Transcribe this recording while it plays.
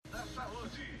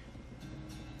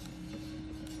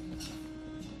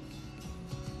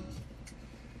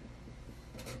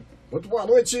Muito boa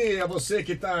noite a você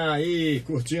que está aí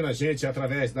curtindo a gente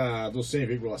através do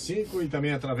 100,5 e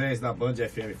também através da Band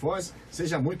FM Foz.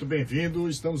 Seja muito bem-vindo.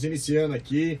 Estamos iniciando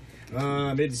aqui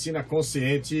a Medicina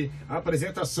Consciente, a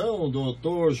apresentação do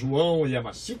Dr. João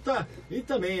Yamashita e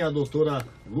também a doutora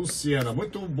Luciana.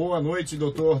 Muito boa noite,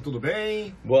 doutor. Tudo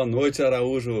bem? Boa noite,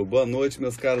 Araújo. Boa noite,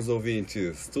 meus caros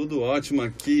ouvintes. Tudo ótimo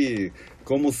aqui.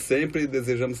 Como sempre,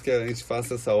 desejamos que a gente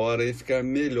faça essa hora e ficar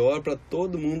melhor para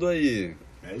todo mundo aí.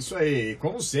 É isso aí,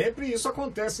 como sempre, isso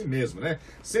acontece mesmo, né?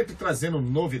 Sempre trazendo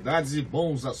novidades e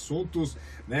bons assuntos,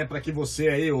 né? Para que você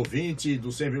aí, ouvinte do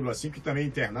 100,5 e também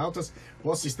internautas,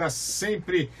 possa estar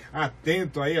sempre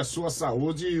atento aí à sua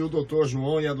saúde. E o doutor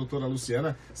João e a doutora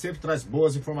Luciana sempre traz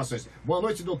boas informações. Boa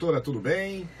noite, doutora, tudo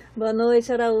bem? Boa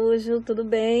noite, Araújo, tudo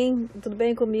bem? Tudo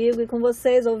bem comigo e com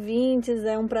vocês, ouvintes?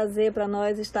 É um prazer para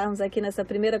nós estarmos aqui nessa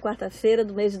primeira quarta-feira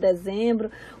do mês de dezembro.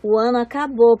 O ano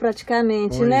acabou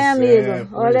praticamente, pois né,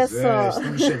 amigo? Olha só.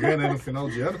 Estamos chegando aí no final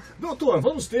de ano. Doutor,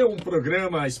 vamos ter um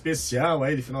programa especial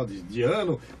aí de final de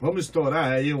ano? Vamos estourar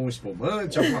aí um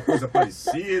espumante, alguma coisa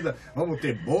parecida? Vamos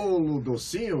ter bolo,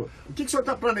 docinho? O que o senhor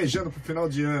está planejando para o final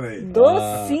de ano aí?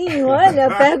 Docinho, olha,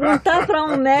 perguntar para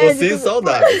um médico... Docinho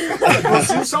saudável.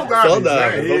 Docinho saudável.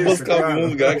 Saudável. Vamos buscar algum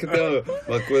lugar que tenha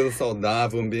uma coisa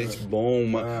saudável, um ambiente bom,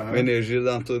 uma energia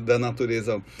da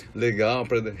natureza legal,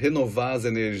 para renovar as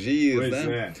energias, pois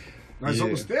né? É. Nós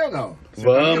vamos ter ou não? Você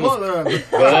vamos,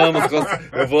 tá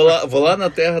eu vou lá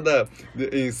na terra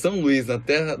em São Luís, na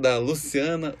terra da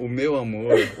Luciana, o meu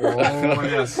amor.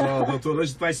 Olha só, doutor,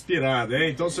 hoje está inspirado, hein?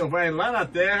 Então o senhor vai lá na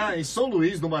terra, em São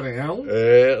Luís, do Maranhão,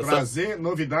 trazer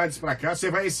novidades para cá.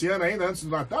 Você vai esse ano ainda, antes do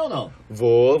Natal ou não?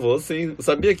 Vou sim.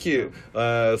 Sabia que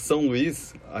São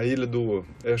Luís,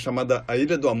 é chamada a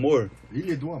Ilha do Amor?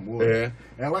 Ilha do Amor.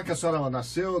 É lá que a senhora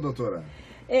nasceu, doutora?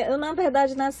 Eu, na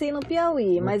verdade, nasci no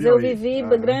Piauí, mas eu vivi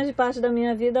grande parte da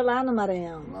minha vida lá no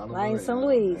Maranhão, lá em São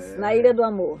Luís, na Ilha do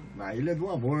Amor. Na Ilha do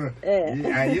Amor.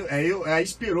 E aí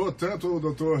inspirou tanto o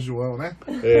doutor João, né?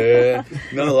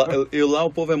 Não, lá o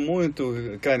povo é muito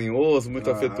carinhoso, muito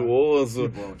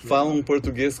afetuoso, que fala bom. Um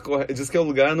português correto. Diz que é o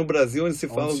lugar no Brasil onde se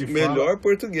fala o melhor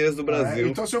português do Brasil.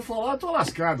 Então se eu for lá, eu tô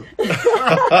lascado.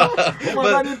 Vou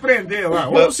mandar me prender lá.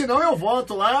 Ou senão eu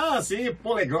volto lá, assim,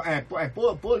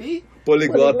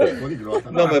 Poliglota.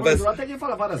 Não, mas poliglota é quem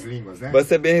fala várias línguas, né? Vai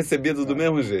ser bem recebido do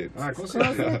mesmo jeito. Com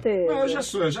certeza. Não,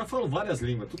 eu já falo várias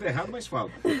línguas, tudo errado, mas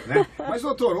falo. Né? Mas,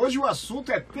 doutor, hoje o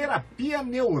assunto é terapia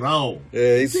neural.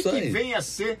 É isso aí. O que vem a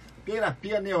ser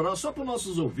terapia neural? Só para os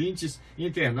nossos ouvintes,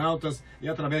 internautas e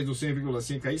através do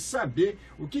 100,5 aí, saber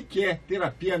o que é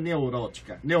terapia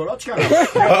neurótica. Neurótica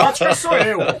não, neurótica sou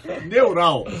eu,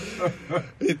 neural.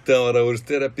 Então, Araújo,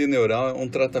 terapia neural é um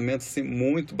tratamento assim,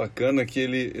 muito bacana que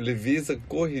ele visa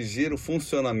corrigir o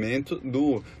funcionamento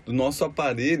do nosso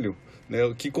aparelho, né,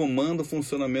 que comanda o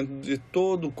funcionamento de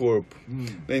todo o corpo.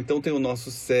 Então tem o nosso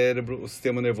cérebro, o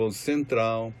sistema nervoso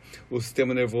central, o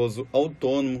sistema nervoso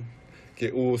autônomo.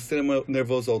 O sistema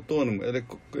nervoso autônomo ele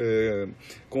é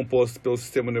composto pelo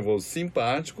sistema nervoso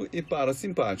simpático e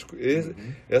parasimpático.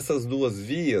 Essas duas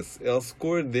vias, elas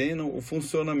coordenam o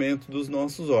funcionamento dos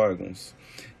nossos órgãos.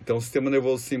 Então, o sistema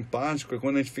nervoso simpático é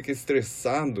quando a gente fica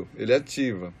estressado, ele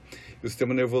ativa. E o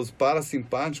sistema nervoso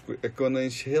parasimpático é quando a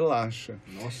gente relaxa.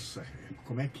 Nossa,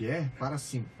 como é que é?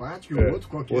 Parasimpático e o outro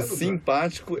qual que é? O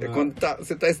simpático é quando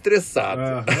você está estressado.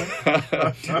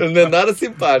 Não é nada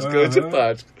simpático, é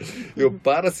antipático. E o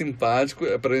parasimpático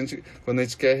é quando a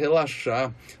gente quer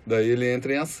relaxar, daí ele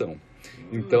entra em ação.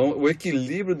 Então, o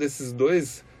equilíbrio desses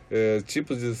dois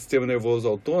tipos de sistema nervoso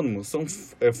autônomo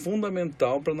é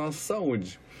fundamental para a nossa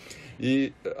saúde.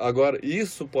 E agora,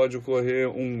 isso pode ocorrer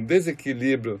um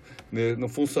desequilíbrio, né, no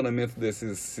funcionamento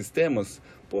desses sistemas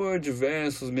por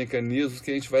diversos mecanismos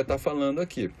que a gente vai estar falando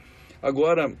aqui.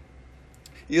 Agora,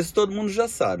 isso todo mundo já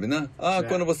sabe, né?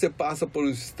 Quando você passa por um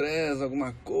estresse,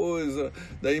 alguma coisa,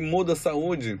 daí muda a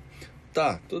saúde.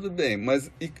 Tá, tudo bem, mas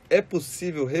é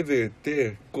possível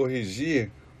reverter,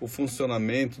 corrigir o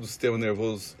funcionamento do sistema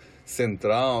nervoso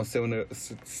central,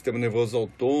 sistema nervoso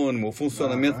autônomo, o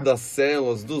funcionamento das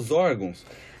células, dos órgãos?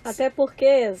 Até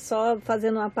porque, só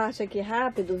fazendo uma parte aqui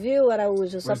rápido, viu,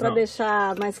 Araújo? Só para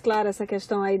deixar mais clara essa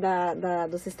questão aí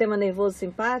do sistema nervoso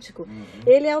simpático,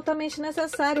 ele é altamente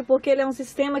necessário, porque ele é um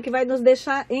sistema que vai nos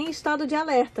deixar em estado de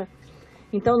alerta.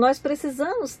 Então, nós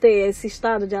precisamos ter esse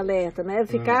estado de alerta, né?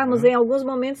 Ficarmos em alguns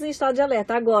momentos em estado de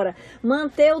alerta. Agora,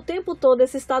 manter o tempo todo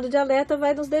esse estado de alerta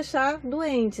vai nos deixar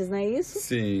doentes, não é isso?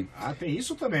 Sim. Ah, tem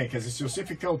isso também. Quer dizer, se você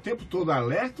ficar o tempo todo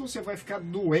alerta, você vai ficar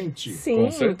doente. Sim,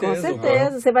 Com certeza. com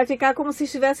certeza. Você vai ficar como se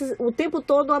estivesse o tempo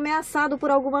todo ameaçado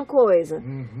por alguma coisa.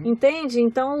 Entende?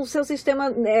 Então, o seu sistema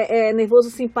nervoso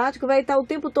simpático vai estar o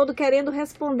tempo todo querendo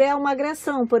responder a uma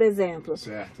agressão, por exemplo.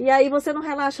 Certo. E aí você não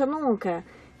relaxa nunca.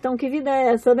 Então, que vida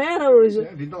é essa, né, Araújo?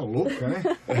 É vida louca, né?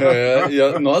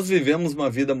 Nós vivemos uma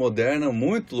vida moderna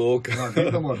muito louca. Uma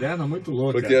vida moderna muito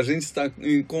louca. Porque a gente está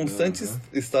em constante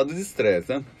estado de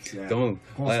estresse, né? Certo. Então,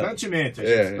 constantemente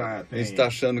a gente está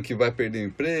achando que vai perder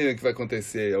emprego, que vai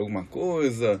acontecer alguma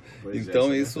coisa. Pois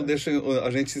então, isso é deixa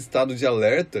a gente em estado de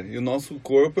alerta e o nosso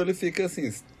corpo ele fica assim,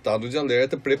 estado de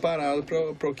alerta, preparado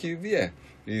para o que vier.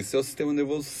 Isso é o sistema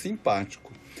nervoso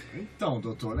simpático. Então,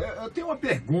 doutor, eu tenho uma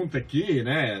pergunta aqui,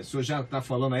 né? O senhor já está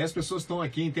falando aí, as pessoas estão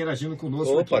aqui interagindo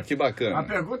conosco. Opa, aqui. que bacana. A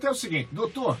pergunta é o seguinte,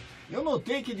 doutor, eu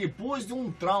notei que depois de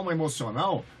um trauma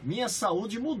emocional, minha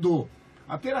saúde mudou.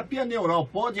 A terapia neural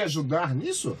pode ajudar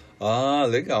nisso? Ah,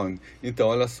 legal. Então,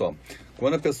 olha só.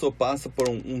 Quando a pessoa passa por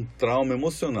um trauma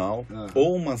emocional,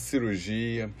 ou uma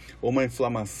cirurgia, ou uma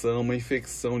inflamação, uma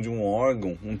infecção de um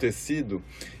órgão, um tecido,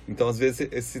 então às vezes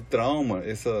esse trauma,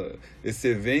 esse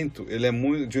evento, ele é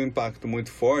de um impacto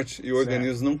muito forte e o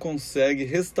organismo não consegue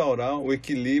restaurar o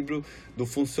equilíbrio do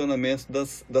funcionamento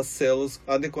das células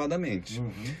adequadamente.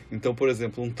 Então, por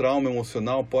exemplo, um trauma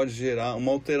emocional pode gerar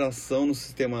uma alteração no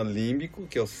sistema límbico,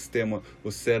 que é o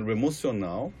cérebro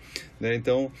emocional, né?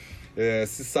 Então,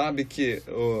 se sabe que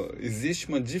existe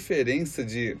uma diferença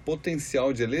de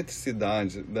potencial de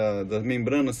eletricidade das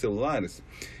membranas celulares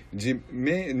de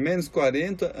menos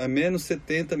 40 a menos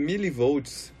 70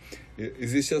 milivolts.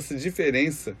 Existe essa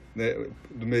diferença, né,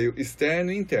 do meio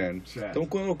externo e interno. Certo. Então,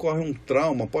 quando ocorre um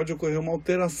trauma, pode ocorrer uma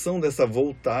alteração dessa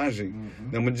voltagem,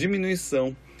 né, uma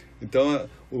diminuição. Então,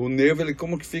 o nervo ele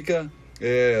como que fica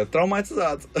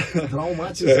traumatizado.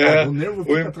 Traumatizado. O nervo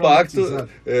fica impacto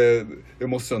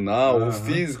emocional, ou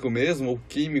físico mesmo, ou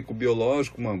químico,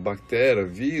 biológico, uma bactéria,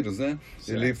 vírus, né?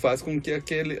 Certo. Ele faz com que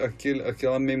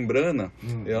aquela membrana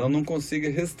ela não consiga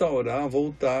restaurar,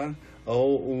 voltar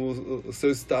ao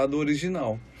seu estado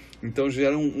original. Então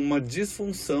gera uma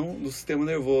disfunção do sistema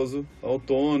nervoso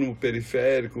autônomo,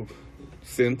 periférico,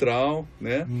 central,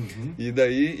 né? E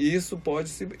daí isso pode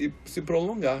se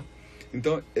prolongar.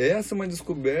 Então, essa é uma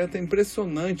descoberta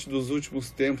impressionante dos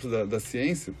últimos tempos da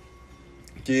ciência,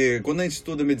 que quando a gente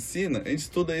estuda medicina, a gente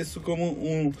estuda isso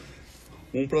como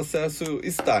um processo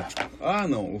estático. Ah,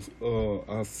 não,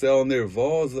 a célula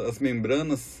nervosa, as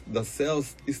membranas das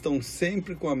células estão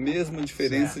sempre com a mesma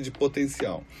diferença de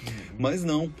potencial. Mas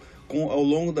não, ao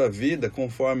longo da vida,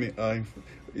 conforme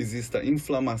exista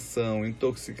inflamação,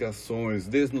 intoxicações,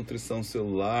 desnutrição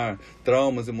celular,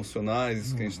 traumas emocionais,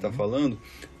 isso que a gente está falando,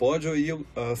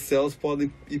 as células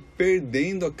podem ir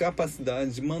perdendo a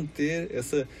capacidade de manter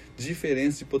essa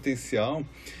diferença de potencial,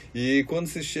 e quando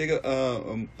se chega,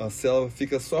 a célula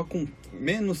fica só com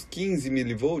menos 15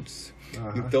 milivolts,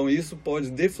 então isso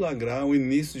pode deflagrar o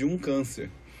início de um câncer.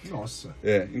 Nossa.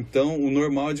 Então o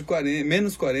normal é de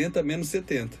menos 40 a menos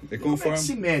 70. Como é que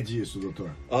se mede isso, doutor?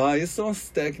 Isso são as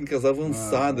técnicas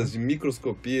avançadas de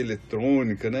microscopia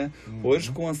eletrônica, né?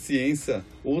 Hoje, com a ciência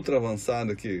ultra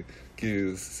avançada que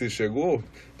se chegou,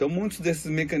 então muitos desses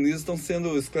mecanismos estão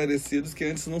sendo esclarecidos que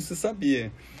antes não se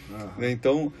sabia.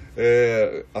 Então,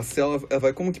 a célula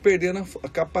vai como que perdendo a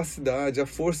capacidade, a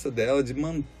força dela de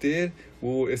manter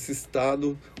esse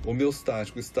estado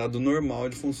homeostático, o estado normal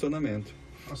de funcionamento.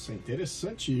 Nossa,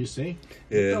 interessante isso, hein?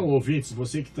 Então, ouvintes,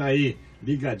 você que está aí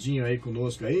ligadinho aí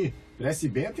conosco aí, preste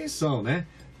bem atenção, né?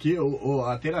 Que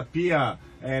a terapia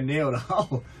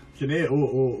neural, que nem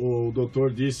o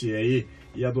doutor disse aí,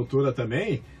 e a doutora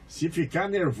também, se ficar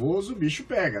nervoso, o bicho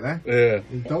pega, né?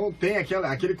 Então tem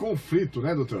aquele conflito,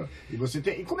 né, doutor? E você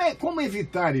tem. E como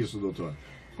evitar isso, doutor?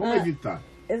 Como evitar?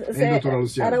 Doutora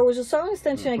Luciana? Araújo, só um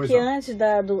instantinho aqui antes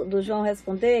do João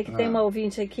responder, que tem uma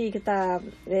ouvinte aqui que está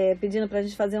pedindo para a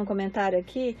gente fazer um comentário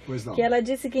aqui, que ela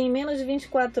disse que em menos de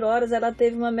 24 horas ela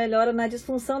teve uma melhora na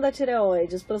disfunção da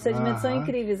tireoide. Os procedimentos são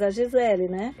incríveis. A Gisele,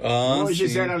 né?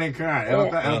 Gisele Alencar,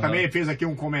 ela também fez aqui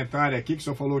um comentário aqui, que o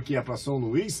senhor falou que ia para São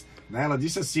Luís, né? Ela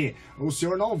disse assim, o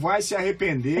senhor não vai se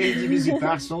arrepender de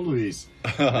visitar São Luís.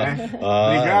 Né?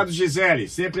 Obrigado, Gisele,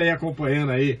 sempre aí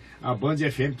acompanhando aí a Band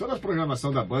FM, toda a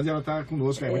programação da Band, ela está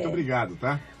conosco aí. Muito obrigado,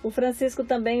 tá? O Francisco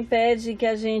também pede que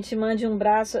a gente mande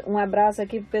um abraço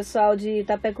aqui pro pessoal de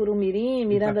Itapecuru Mirim,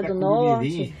 Miranda do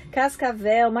Norte,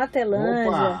 Cascavel,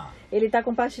 Matelândia. ele está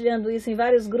compartilhando isso em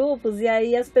vários grupos e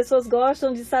aí as pessoas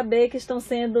gostam de saber que estão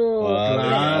sendo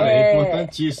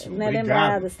importantíssimo. Né,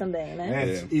 lembradas também,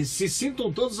 né? E se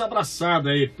sintam todos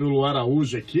abraçados aí pelo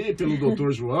Araújo aqui, pelo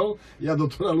doutor João e a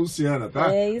doutora Luciana, tá?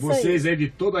 Vocês aí de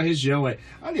toda a região.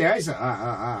 Aliás,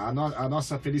 a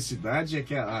nossa felicidade é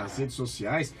que as redes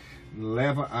sociais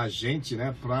leva a gente,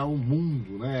 né, para o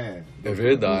mundo, né? É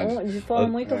verdade. De forma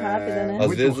muito rápida, né?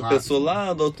 Às vezes a pessoa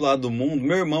lá do outro lado do mundo,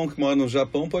 meu irmão que mora no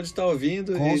Japão pode estar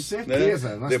ouvindo. Com certeza.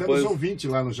 Né? Nós temos ouvinte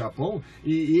lá no Japão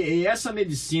e essa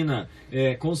medicina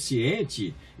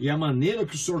consciente e a maneira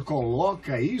que o senhor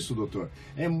coloca isso, doutor,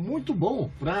 é muito bom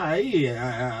para aí...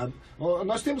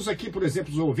 Nós temos aqui, por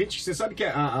exemplo, os ouvintes, que você sabe que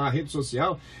a rede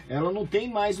social, ela não tem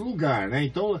mais lugar, né?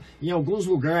 Então, em alguns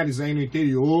lugares aí no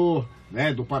interior,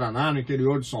 né, do Paraná, no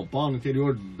interior de São Paulo, no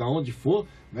interior de onde for,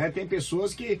 né, tem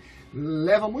pessoas que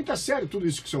levam muito a sério tudo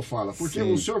isso que o senhor fala, porque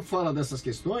o senhor fala dessas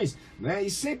questões, né, e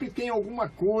sempre tem alguma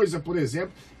coisa, por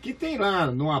exemplo, que tem lá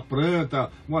numa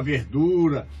planta, uma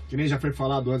verdura, que nem já foi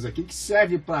falado antes aqui, que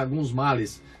serve para alguns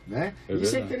males, né?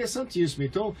 Isso é interessantíssimo.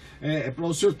 Então, para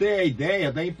o senhor ter a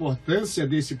ideia da importância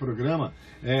desse programa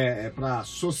para a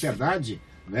sociedade,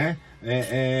 né?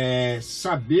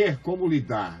 Saber como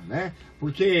lidar, né?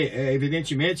 Porque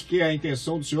evidentemente que a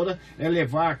intenção do senhor é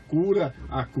levar a cura,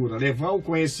 levar o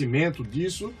conhecimento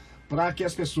disso para que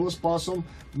as pessoas possam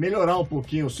melhorar um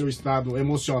pouquinho o seu estado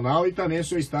emocional e também o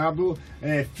seu estado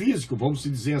físico, vamos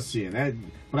dizer assim, né?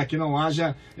 Para que não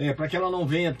haja, para que ela não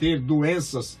venha ter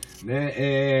doenças, né,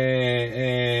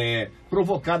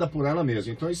 provocada por ela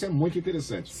mesma. Então isso é muito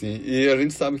interessante. Sim, e a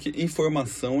gente sabe que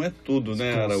informação é tudo,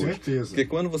 né, Araújo? Com certeza. Porque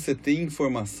quando você tem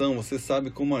informação, você sabe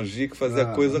como agir, fazer a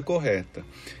coisa correta.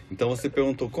 Então você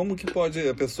perguntou, como que pode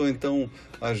a pessoa então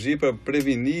agir para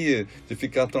prevenir de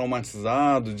ficar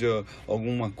traumatizado de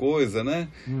alguma coisa, né?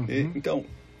 Então,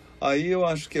 aí eu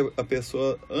acho que a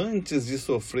pessoa, antes de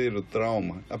sofrer o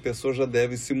trauma, a pessoa já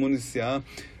deve se municiar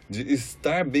de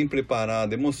estar bem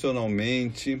preparada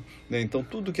emocionalmente, né? Então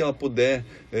tudo que ela puder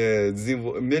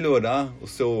melhorar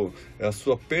a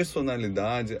sua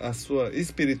personalidade, a sua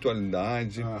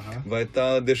espiritualidade, vai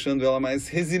estar deixando ela mais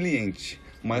resiliente,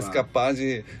 mais capaz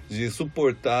de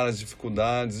suportar as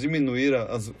dificuldades, diminuir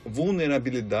as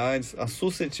vulnerabilidades, a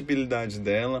suscetibilidade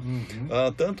dela,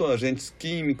 tanto agentes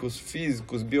químicos,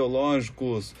 físicos,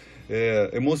 biológicos,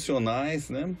 emocionais,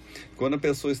 né? Quando a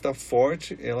pessoa está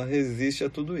forte, ela resiste a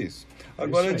tudo isso.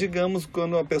 Agora, digamos,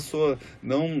 quando a pessoa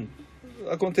não...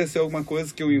 aconteceu alguma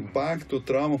coisa que o impacto, o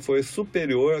trauma foi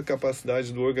superior à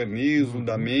capacidade do organismo,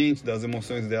 da mente, das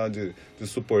emoções dela de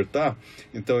suportar,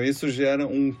 então isso gera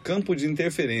um campo de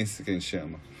interferência, que a gente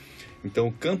chama. Então,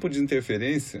 o campo de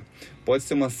interferência pode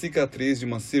ser uma cicatriz de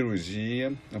uma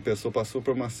cirurgia, a pessoa passou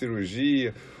por uma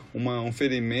cirurgia, um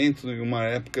ferimento em uma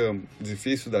época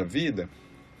difícil da vida,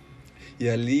 e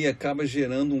ali acaba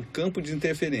gerando um campo de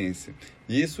interferência.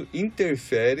 E isso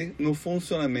interfere no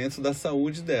funcionamento da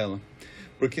saúde dela.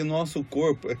 Porque nosso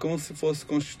corpo é como se fosse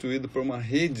constituído por uma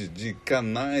rede de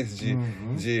canais de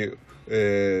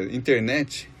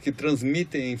internet que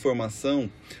transmitem informação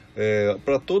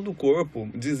para todo o corpo,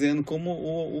 dizendo como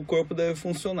o corpo deve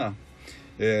funcionar.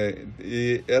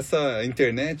 E essa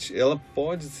internet, ela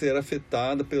pode ser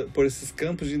afetada por esses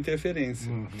campos de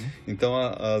interferência. Então,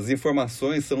 as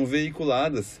informações são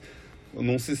veiculadas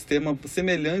num sistema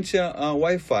semelhante a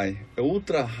Wi-Fi. É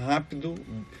ultra rápido,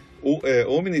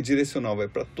 omnidirecional, vai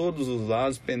para todos os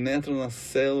lados, penetra nas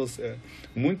células,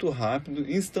 muito rápido,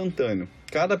 instantâneo.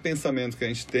 Cada pensamento que a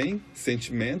gente tem,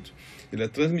 sentimento, ele é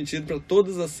transmitido para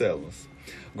todas as células.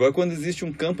 Agora, quando existe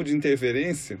um campo de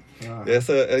interferência,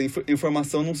 essa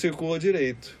informação não circula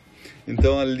direito.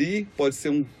 Então, ali pode ser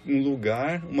um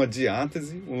lugar, uma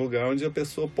diátese, um lugar onde a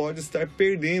pessoa pode estar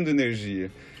perdendo energia.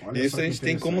 Olha, isso a gente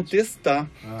tem como testar.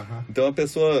 Então, a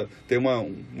pessoa tem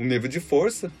um nível de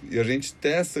força e a gente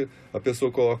testa, a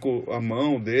pessoa coloca a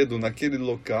mão, o dedo naquele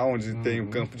local onde tem o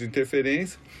campo de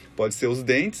interferência, pode ser os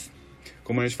dentes,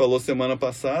 como a gente falou semana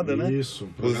passada, né? Isso,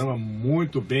 um programa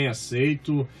muito bem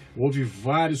aceito, houve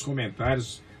vários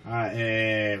comentários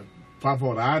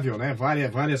favoráveis, né?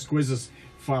 Várias coisas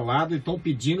faladas e estão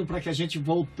pedindo para que a gente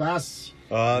voltasse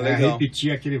a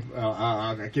repetir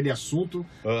aquele assunto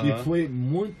que foi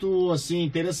muito assim,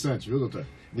 interessante, viu, doutor?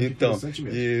 Muito interessante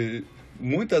mesmo. E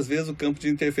muitas vezes o campo de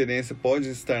interferência pode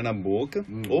estar na boca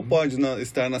ou pode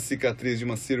estar na cicatriz de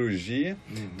uma cirurgia.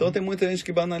 Então tem muita gente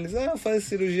que banaliza, faz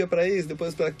cirurgia para isso,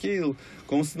 depois para aquilo,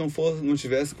 como se não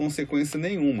tivesse consequência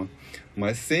nenhuma.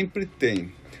 Mas sempre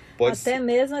tem. Até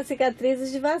mesmo as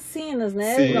cicatrizes de vacinas,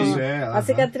 né? Sim, As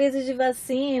cicatrizes de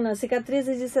vacina,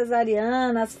 cicatrizes de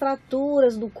cesariana, as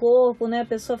fraturas do corpo, né? A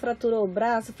pessoa fraturou o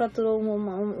braço, fraturou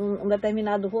um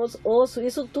determinado osso,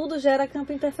 isso tudo gera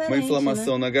campo interferente. Uma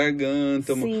inflamação, né, na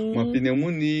garganta, uma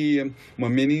pneumonia, uma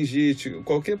meningite,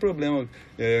 qualquer problema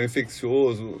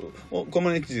infeccioso, como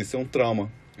a gente disse, é um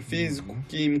trauma físico,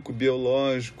 químico,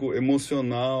 biológico,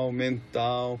 emocional,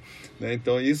 mental, né?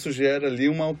 Então isso gera ali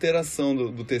uma alteração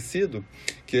do tecido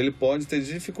que ele pode ter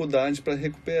dificuldade para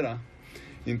recuperar.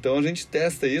 Então a gente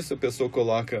testa isso, a pessoa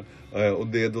coloca o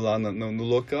dedo lá no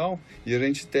local e a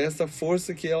gente testa a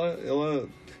força que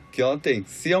ela tem.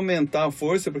 Se aumentar a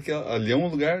força, porque ali é um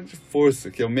lugar de força,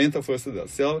 que aumenta a força dela.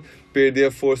 Se ela perder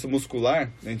a força muscular,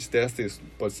 a gente testa isso.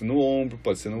 Pode ser no ombro,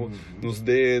 pode ser nos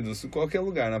dedos, em qualquer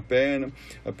lugar, na perna.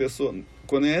 A pessoa,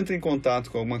 quando entra em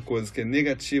contato com alguma coisa que é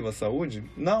negativa à saúde,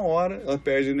 na hora ela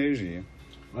perde energia.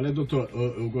 Olha, doutor,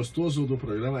 o gostoso do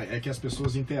programa é que as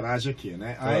pessoas interagem aqui,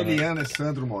 né? A Eliana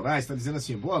Sandro Moraes está dizendo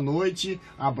assim, boa noite,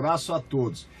 abraço a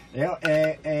todos.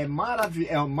 É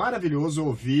maravilhoso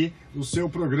ouvir o seu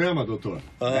programa, doutor.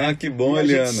 Ah, que bom,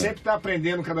 Eliana. A gente sempre está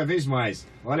aprendendo cada vez mais.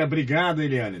 Olha, obrigado,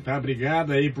 Eliane, tá?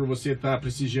 Obrigado aí por você estar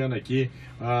prestigiando aqui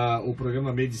o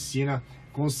programa Medicina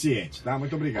Consciente, tá?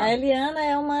 Muito obrigado. A Eliana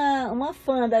é uma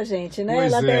fã da gente, né?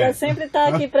 Ela sempre está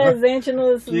aqui presente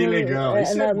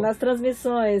nas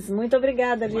transmissões. Muito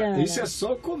obrigada, Eliana. Isso é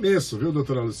só o começo, viu,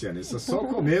 doutora Luciana? Isso é só o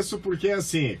começo, porque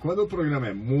assim, quando o programa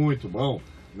é muito bom,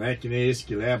 né, que nem esse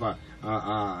que leva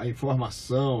a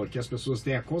informação, que as pessoas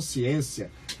tenham a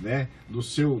consciência, né, do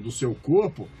seu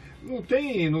corpo, não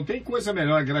tem coisa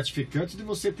melhor, gratificante de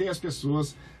você ter as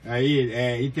pessoas aí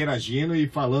interagindo e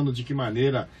falando de que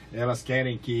maneira elas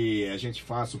querem que a gente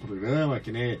faça o programa,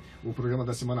 que nem o programa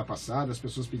da semana passada, as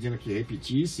pessoas pedindo que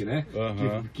repetisse, né,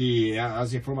 que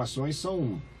as informações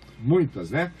são muitas,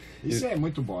 né? Isso é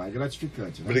muito bom, é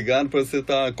gratificante, né? Obrigado por você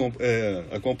estar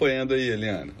acompanhando aí,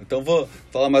 Eliana. Então vou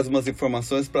falar mais umas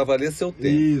informações para valer seu tempo.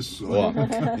 Isso.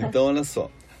 Então olha só,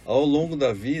 ao longo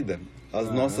da vida,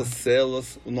 as nossas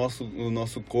células, o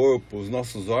nosso corpo, os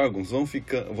nossos órgãos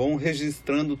vão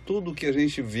registrando tudo o que a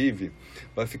gente vive.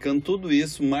 Vai ficando tudo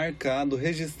isso marcado,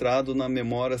 registrado na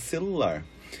memória celular.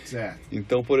 Certo.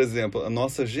 Então, por exemplo, a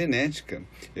nossa genética,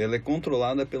 ela é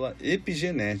controlada pela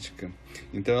epigenética.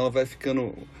 Então, ela vai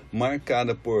ficando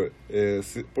marcada por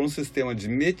um sistema de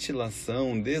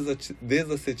metilação,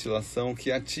 desacetilação,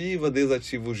 que ativa,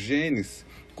 desativa os genes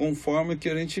conforme que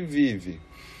a gente vive.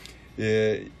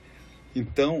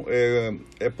 Então,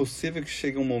 é possível que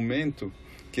chegue um momento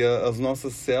que as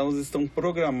nossas células estão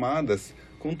programadas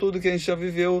com tudo que a gente já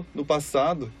viveu no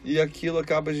passado e aquilo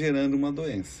acaba gerando uma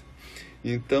doença.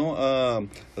 Então, a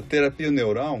terapia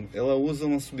neural, ela usa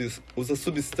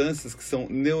substâncias que são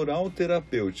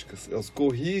neuralterapêuticas. Elas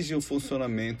corrigem o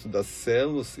funcionamento das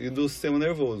células e do sistema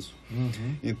nervoso.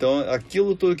 Então,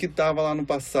 aquilo tudo que estava lá no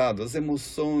passado, as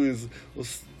emoções,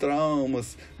 os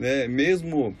traumas, né,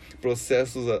 mesmo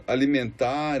processos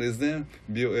alimentares, né,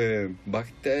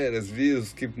 bactérias,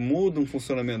 vírus que mudam o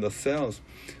funcionamento das células,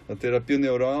 a terapia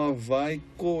neural vai e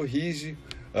corrige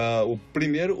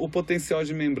o potencial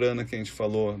de membrana que a gente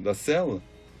falou da célula,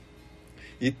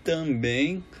 e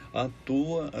também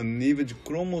atua a nível de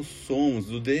cromossomos,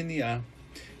 do DNA.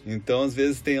 Então, às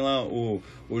vezes tem lá o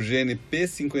gene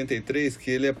P53, que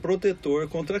ele é protetor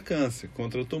contra câncer,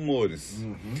 contra tumores.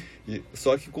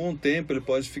 Só que com o tempo ele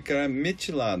pode ficar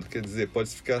metilado, quer dizer, pode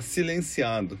ficar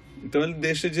silenciado. Então ele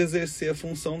deixa de exercer a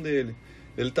função dele.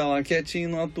 Ele está lá quietinho,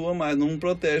 não atua mais, não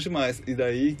protege mais. E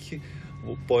daí que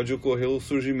pode ocorrer o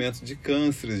surgimento de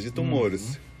cânceres, de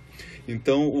tumores.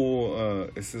 Então,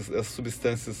 essas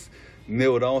substâncias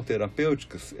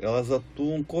neuralterapêuticas, elas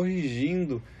atuam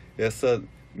corrigindo essa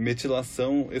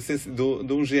metilação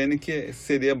de um gene que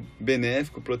seria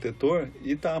benéfico, protetor,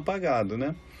 e está apagado,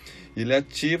 né? Ele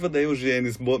ativa daí os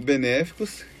genes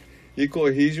benéficos e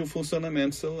corrige o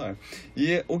funcionamento celular.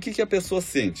 E o que a pessoa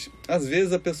sente? Às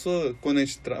vezes a pessoa, quando a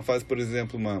gente faz, por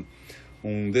exemplo,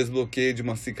 um desbloqueio de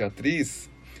uma cicatriz,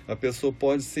 a pessoa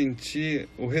pode sentir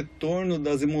o retorno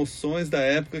das emoções da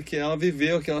época que ela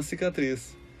viveu aquela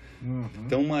cicatriz.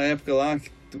 Então, uma época lá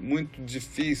muito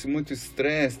difícil, muito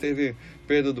estresse, teve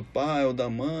perda do pai ou da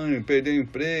mãe, perdeu o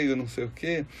emprego, não sei o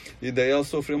quê, e daí ela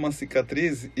sofreu uma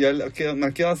cicatriz, e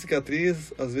naquela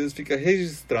cicatriz, às vezes, fica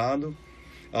registrado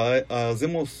as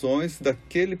emoções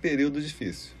daquele período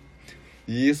difícil.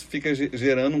 E isso fica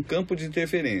gerando um campo de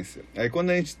interferência. Aí, quando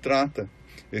a gente trata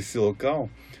esse local,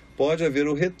 pode haver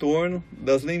o retorno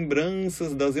das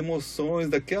lembranças, das emoções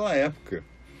daquela época.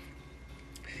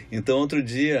 Então, outro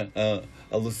dia,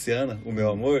 a Luciana, o meu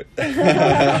amor,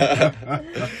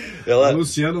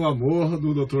 Luciana, o amor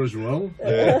do Dr. João.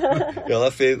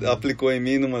 Ela aplicou em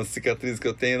mim numa cicatriz que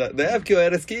eu tenho da época que eu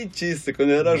era skatista, quando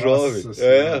eu era jovem.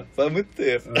 Faz muito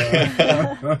tempo.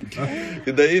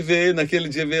 E daí naquele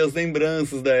dia veio as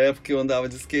lembranças da época que eu andava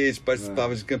de skate,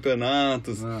 participava de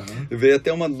campeonatos. E veio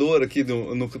até uma dor aqui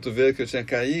no cotovelo que eu tinha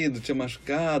caído, tinha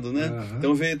machucado, né?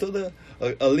 Então veio toda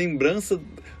a lembrança,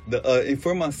 a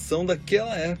informação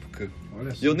daquela época.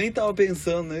 E eu nem estava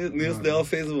pensando nisso, dela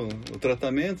fez o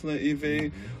tratamento, né,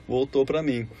 e voltou para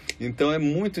mim. Então é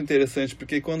muito interessante,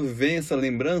 porque quando vem essa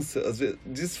lembrança, às vezes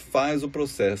desfaz o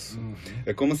processo.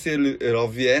 É como se ele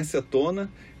viesse à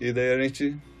tona e daí a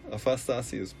gente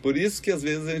afastasse isso. Por isso que às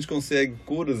vezes a gente consegue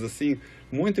curas assim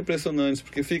muito impressionantes,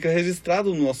 porque fica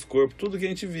registrado no nosso corpo tudo que a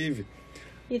gente vive.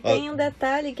 E tem um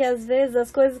detalhe que às vezes as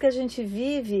coisas que a gente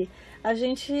vive, a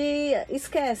gente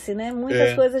esquece, né?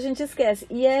 Muitas coisas a gente esquece.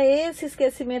 E esse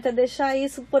esquecimento, é deixar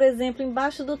isso, por exemplo,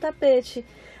 embaixo do tapete.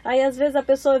 Aí às vezes a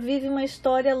pessoa vive uma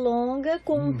história longa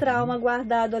com um trauma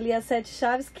guardado ali a 7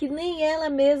 chaves, que nem ela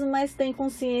mesma mais tem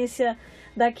consciência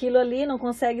daquilo ali, não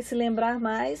consegue se lembrar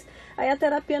mais. Aí a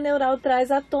terapia neural traz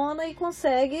à tona e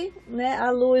consegue, né, à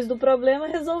luz do problema,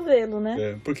 resolvê-lo,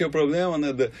 né? Porque o problema,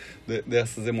 né,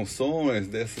 dessas emoções,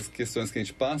 dessas questões que a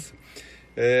gente passa,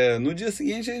 no dia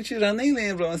seguinte a gente já nem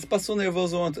lembra, mas passou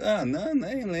nervoso ontem, não,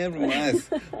 nem lembro mais.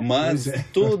 Mas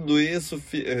tudo isso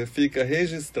fica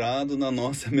registrado na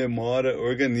nossa memória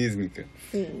organísmica.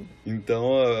 Sim.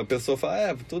 Então a pessoa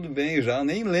fala, tudo bem, já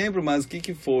nem lembro mais o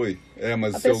que foi.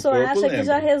 Mas a o seu pessoa corpo acha lembra. que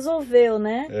já resolveu,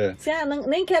 né?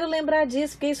 Nem quero lembrar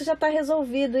disso, porque isso já está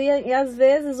resolvido. E às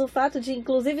vezes o fato de,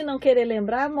 inclusive, não querer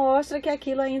lembrar, mostra que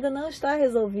aquilo ainda não está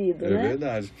resolvido, né? É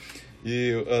verdade. E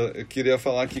eu queria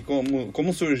falar aqui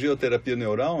como surgiu a terapia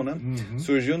neural, né?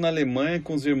 Surgiu na Alemanha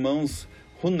com os irmãos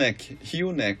Huneck.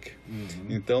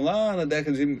 Então lá na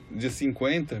década de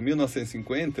 50,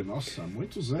 1950... Nossa,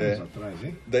 muitos anos atrás,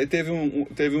 hein? Daí teve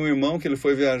um irmão que ele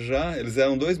foi viajar, eles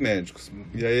eram 2 médicos.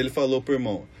 E aí ele falou pro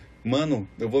irmão, mano,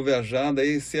 eu vou viajar,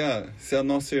 daí se a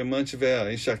nossa irmã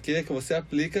tiver enxaqueca, você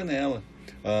aplica nela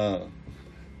a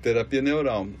terapia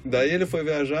neural. Daí ele foi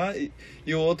viajar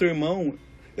e o outro irmão...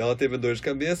 Ela teve dor de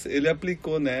cabeça, ele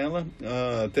aplicou nela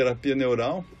a terapia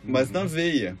neural, mas na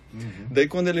veia. Daí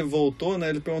quando ele voltou, né,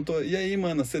 ele perguntou, e aí,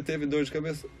 mano, você teve dor de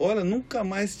cabeça? Olha, nunca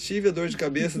mais tive a dor de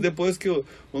cabeça depois que o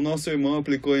nosso irmão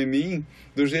aplicou em mim,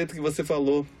 do jeito que você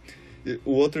falou.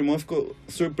 O outro irmão ficou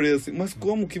surpreso, assim, mas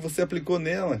como que você aplicou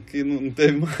nela? Que não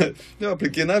teve mais. Eu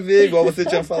apliquei na veia, igual você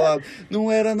tinha falado.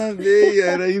 Não era na veia,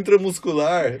 era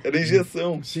intramuscular, era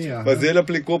injeção. Sim, mas ele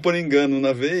aplicou por engano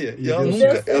na veia e ela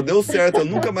deu certo, ela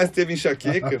nunca mais teve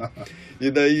enxaqueca.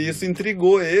 E daí isso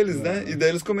intrigou eles, né? E daí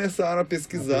eles começaram a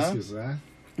pesquisar.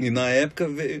 E na época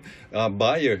veio a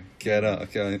Bayer, que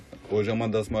hoje é uma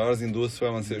das maiores indústrias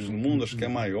farmacêuticas do mundo, acho que é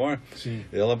a maior.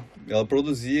 Ela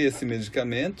produzia esse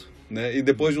medicamento. Né? E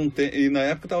depois de um tempo, e na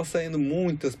época estava saindo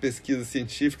muitas pesquisas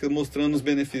científicas mostrando os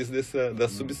benefícios da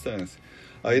substância.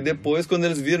 Aí depois, quando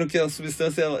eles viram que a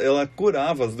substância ela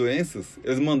curava as doenças,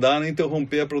 eles mandaram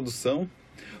interromper a produção,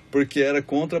 porque era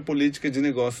contra a política de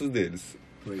negócios deles.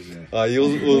 Aí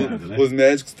os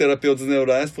médicos terapeutas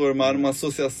neurais formaram uma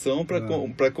associação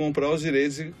para comprar os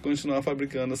direitos de continuar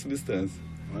fabricando a substância.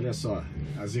 Olha só,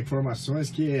 as informações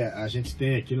que a gente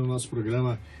tem aqui no nosso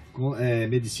programa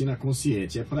Medicina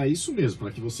Consciente. É para isso mesmo, para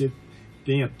que você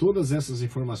tenha todas essas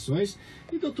informações.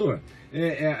 E doutor,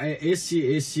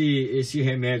 esse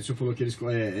remédio, o senhor falou que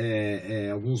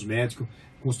alguns médicos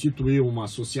constituíram uma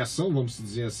associação, vamos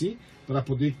dizer assim,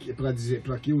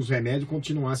 para que os remédios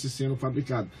continuassem sendo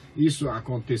fabricados. Isso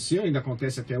aconteceu, ainda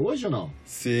acontece até hoje ou não?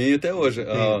 Sim, até hoje.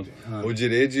 O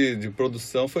direito de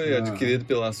produção foi adquirido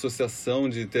pela Associação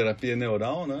de Terapia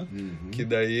Neural, né? Que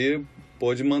daí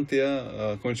pode manter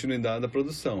a continuidade da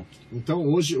produção. Então,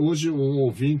 hoje um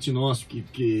ouvinte nosso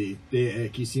que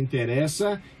se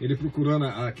interessa, ele procurando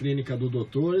a clínica do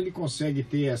doutor, ele consegue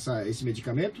ter esse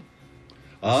medicamento?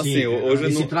 Sim. Hoje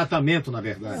esse tratamento, na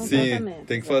verdade. Sim,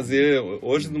 tem que fazer...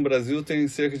 Hoje no Brasil tem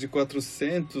cerca de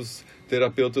 400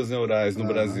 terapeutas neurais no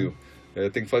Brasil.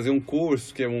 Tem que fazer um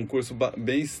curso, que é um curso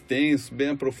bem extenso, bem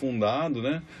aprofundado,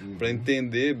 né? Para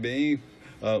entender bem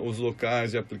os locais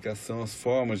de aplicação, as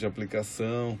formas de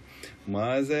aplicação,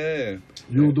 mas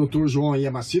E o Dr. João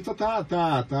Yamacita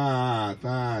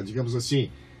digamos assim,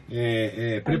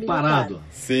 preparado.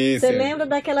 Sim, Você lembra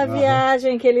daquela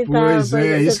viagem que ele estava?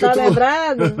 Você está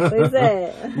lembrado? Pois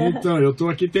é. Então, eu estou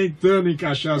aqui tentando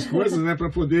encaixar as coisas, né, para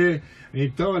poder...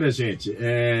 Então, olha, gente,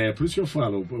 por isso que eu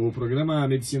falo, o programa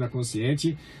Medicina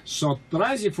Consciente só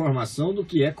traz informação do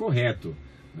que é correto.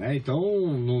 né?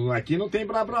 Então, aqui não tem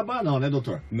blá não, né,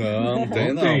 doutor? Não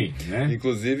tem, não. Tem, né?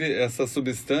 Inclusive, essa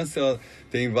substância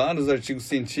tem vários artigos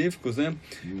científicos, né,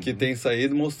 que têm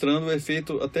saído mostrando o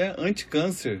efeito até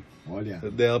anticâncer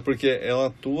dela, porque ela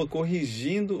atua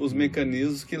corrigindo os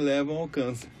mecanismos que levam ao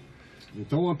câncer.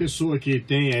 Então, uma pessoa que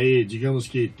tem aí, digamos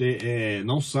que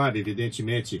não sabe,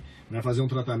 evidentemente, vai fazer um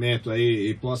tratamento aí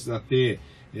e possa ter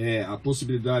a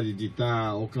possibilidade de estar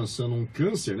alcançando um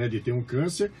câncer, né, de ter um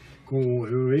câncer,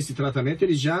 com esse tratamento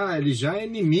ele já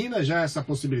elimina já essa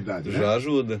possibilidade, né? Já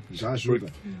ajuda. Já ajuda.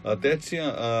 Até tinha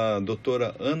a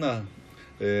doutora Anna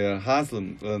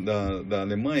Haslam, da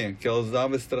Alemanha, que ela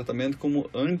usava esse tratamento como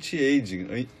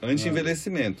anti-aging,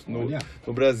 anti-envelhecimento.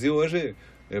 No Brasil, hoje,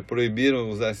 proibiram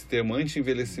usar esse termo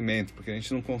anti-envelhecimento, porque a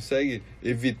gente não consegue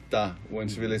evitar o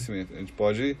anti-envelhecimento. A gente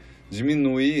pode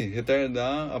diminuir,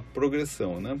 retardar a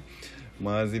progressão, né?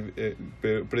 Mas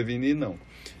prevenir, não.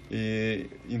 E,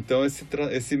 então,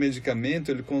 esse medicamento,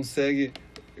 ele consegue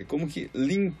como que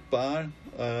limpar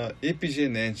a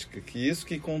epigenética, que isso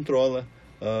que controla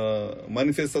a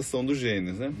manifestação dos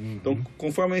genes, né? Então,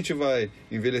 conforme a gente vai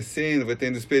envelhecendo, vai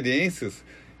tendo experiências,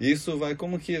 isso vai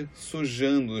como que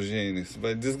sujando os genes,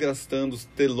 vai desgastando os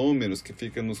telômeros que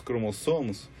ficam nos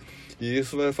cromossomos, e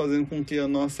isso vai fazendo com que a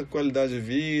nossa qualidade de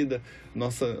vida,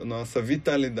 nossa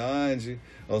vitalidade,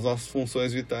 as nossas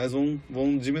funções vitais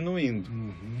vão diminuindo.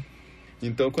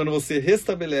 Então, quando você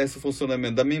restabelece o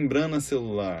funcionamento da membrana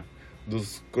celular,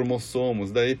 dos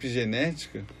cromossomos, da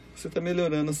epigenética, você está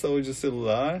melhorando a saúde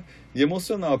celular e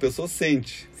emocional. A pessoa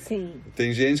sente. Sim.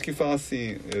 Tem gente que fala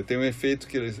assim, tem um efeito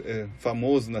que é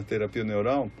famoso na terapia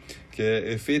neural, que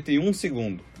é efeito em 1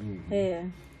 segundo.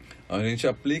 A gente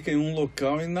aplica em um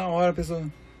local e na hora a pessoa,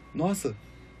 nossa,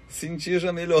 sentia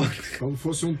já melhor. Como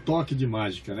fosse um toque de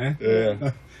mágica, né?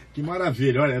 Que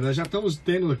maravilha. Olha, nós já estamos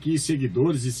tendo aqui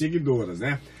seguidores e seguidoras,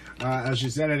 né? A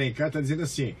Gisele Alencar está dizendo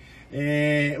assim,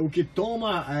 o que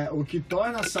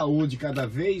torna a saúde cada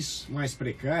vez mais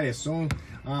precária são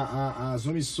as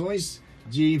omissões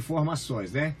de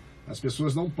informações, né? As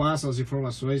pessoas não passam as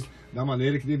informações da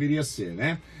maneira que deveria ser,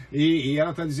 né? E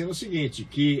ela está dizendo o seguinte,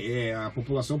 que a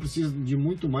população precisa de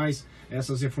muito mais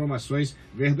essas informações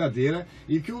verdadeiras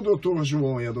e que o doutor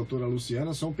João e a doutora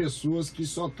Luciana são pessoas que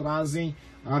só trazem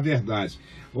a verdade.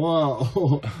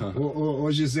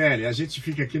 Gisele, a gente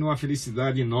fica aqui numa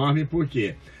felicidade enorme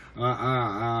porque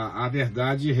a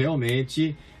verdade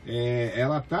realmente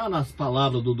ela está nas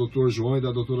palavras do Dr. João e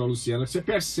da doutora Luciana. Você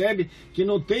percebe que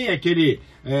não tem aquele...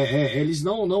 eles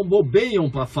não bobeiam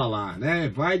para falar, né?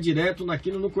 Vai direto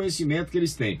no conhecimento que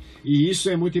eles têm. E isso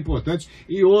é muito importante.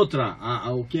 E outra,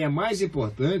 o que é mais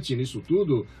importante nisso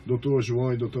tudo, Dr.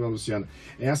 João e doutora Luciana,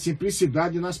 é a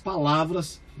simplicidade nas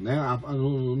palavras, né?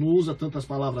 Não usa tantas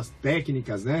palavras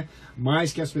técnicas, né?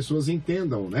 Mas que as pessoas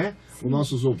entendam, né? Sim. Os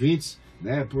nossos ouvintes,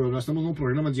 né? Nós estamos num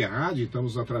programa de rádio,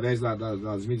 estamos através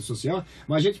das mídias sociais,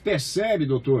 mas a gente percebe,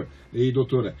 doutor e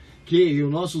doutora, que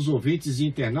os nossos ouvintes e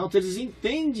internautas, eles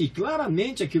entendem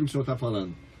claramente aquilo que o senhor está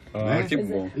falando. Né? Que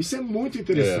bom. Isso é muito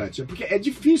interessante, porque é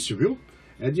difícil, viu?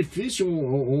 É difícil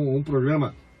um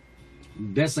programa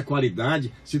dessa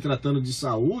qualidade, se tratando de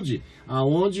saúde,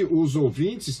 aonde os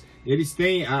ouvintes, eles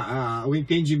têm o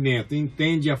entendimento,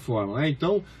 entendem a forma. Né?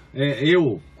 Então,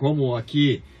 eu, como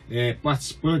aqui,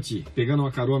 participante, pegando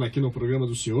uma carona aqui no programa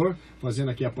do senhor, fazendo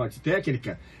aqui a parte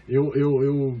técnica,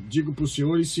 eu digo para o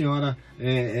senhor e senhora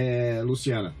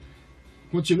Luciana,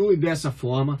 continue dessa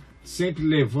forma, sempre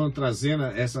trazendo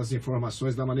essas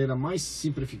informações da maneira mais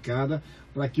simplificada,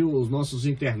 para que os nossos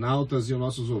internautas e os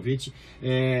nossos ouvintes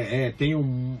tenham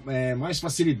mais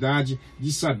facilidade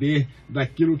de saber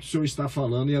daquilo que o senhor está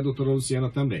falando e a doutora Luciana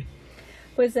também.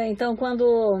 Pois é, então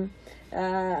quando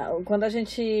a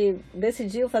gente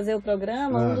decidiu fazer o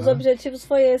programa, um dos objetivos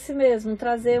foi esse mesmo,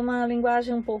 trazer uma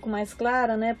linguagem um pouco mais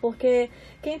clara, né? Porque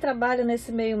quem trabalha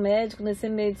nesse meio médico, nesse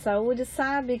meio de saúde,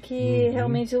 sabe que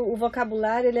realmente o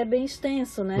vocabulário ele é bem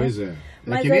extenso, né? Pois é.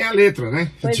 Mas que nem a letra,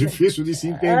 né? É difícil de se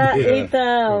entender.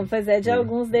 Então, pois de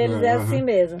alguns deles é assim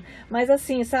mesmo. Mas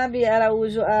assim, sabe,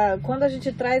 Araújo, quando a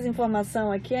gente traz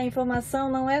informação aqui, a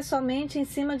informação não é somente em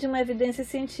cima de uma evidência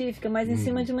científica, mas em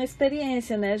cima de uma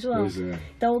experiência, né, João? Pois é.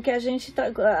 Então,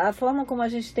 a forma como a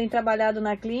gente tem trabalhado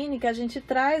na clínica, a gente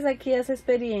traz aqui essa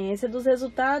experiência dos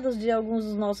resultados de alguns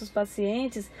dos nossos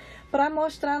pacientes para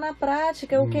mostrar na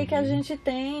prática o que a gente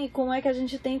tem, como é que a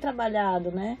gente tem trabalhado,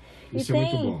 né? Isso é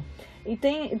muito bom. E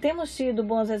temos tido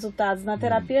bons resultados na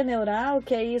terapia neural,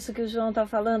 que é isso que o João está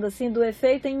falando, assim, do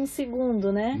efeito em 1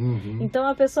 segundo, né? Então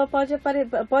a pessoa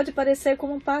pode parecer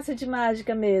como um passe de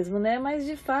mágica mesmo, né? Mas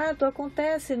de fato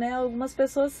acontece, né? Algumas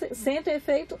pessoas sentem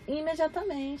efeito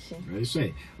imediatamente. É isso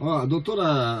aí. Ó,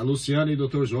 doutora Luciana e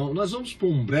doutor João, nós vamos para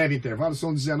um breve intervalo,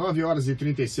 são 19 horas e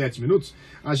 37 minutos.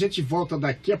 A gente volta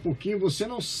daqui a pouquinho, você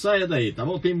não saia daí, tá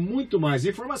bom? Tem muito mais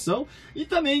informação e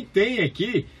também tem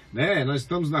aqui, né? Nós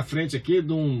estamos na frente aqui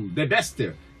de um The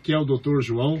Bester, que é o doutor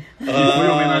João, que foi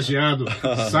homenageado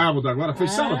sábado agora. Foi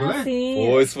sábado, né? Sim,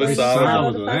 foi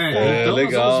sábado, né? Então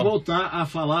legal. nós vamos voltar a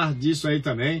falar disso aí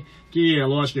também, que é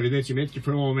lógico, evidentemente, que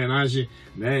foi uma homenagem,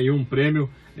 né, e um prêmio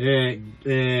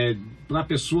para a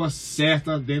pessoa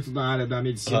certa dentro da área da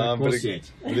medicina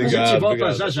consciente. Obrigado, a gente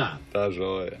volta já já. Tá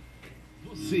joia.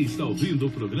 Você está ouvindo o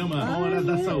programa Hora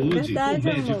da Saúde, verdade, com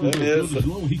o médico amor. Dr.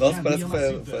 João Ricardo. Nossa, parece que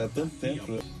foi há tanto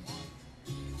tempo.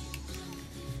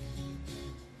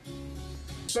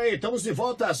 Isso aí, estamos de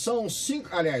volta, são 5,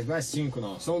 aliás, não é 5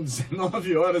 não, são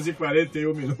 19 horas e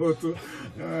 41 minutos.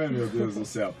 Ai, meu Deus do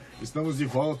céu. Estamos de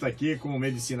volta aqui com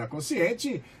Medicina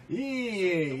Consciente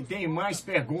e tem mais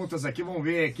perguntas aqui, vamos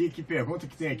ver aqui que pergunta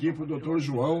que tem aqui pro Dr.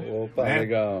 João. Opa, né?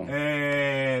 legal.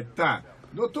 Tá,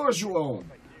 Dr. João,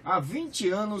 há 20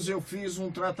 anos eu fiz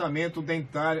um tratamento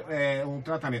dentário,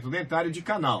 de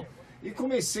canal e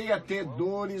comecei a ter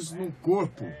dores no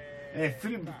corpo.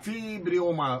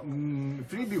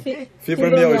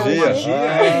 Fibromialgia.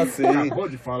 Sim. Acabou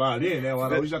de falar ali, né? O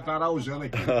Araújo já está araujando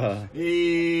aqui.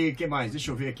 E que mais?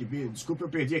 Deixa eu ver aqui. Desculpa, eu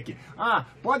perdi aqui.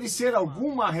 Pode ser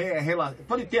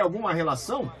pode ter alguma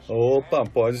relação? Opa,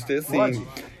 pode ter sim. Pode?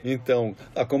 Então,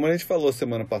 como a gente falou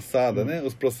semana passada, né?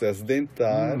 Os processos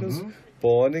dentários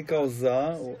podem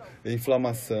causar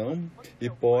inflamação e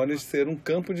podem ser um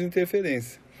campo de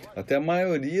interferência. Até a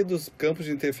maioria dos campos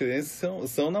de interferência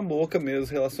são na boca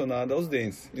mesmo, relacionados aos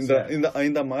dentes.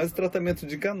 Ainda mais o tratamento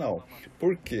de canal.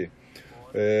 Por quê?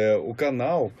 O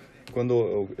canal,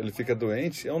 quando ele fica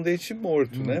doente, é um dente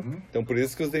morto, né? Então, por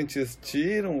isso que os dentistas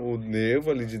tiram o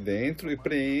nervo ali de dentro e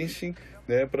preenchem,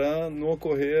 né, para não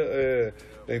ocorrer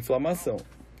a inflamação.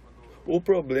 O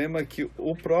problema é que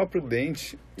o próprio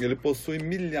dente, ele possui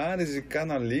milhares de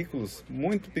canalículos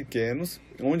muito pequenos,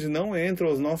 onde não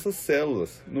entram as nossas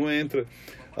células, não entra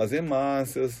as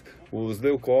hemácias, os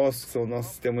leucócitos, que são o nosso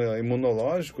sistema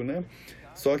imunológico, né?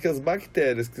 Só que as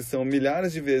bactérias, que são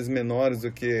milhares de vezes menores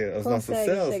do que as nossas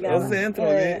células, elas entram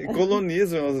ali e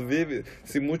colonizam, elas vivem,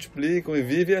 se multiplicam e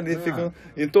vivem ali, ficam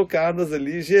intocadas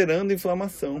ali, gerando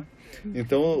inflamação.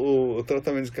 Então, o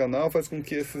tratamento de canal faz com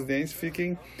que esses dentes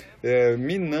fiquem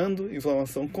minando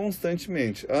inflamação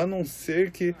constantemente, a não ser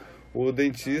que o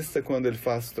dentista, quando ele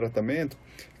faça o tratamento,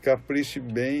 capriche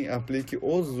bem, aplique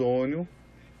ozônio.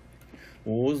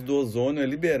 O uso do ozônio é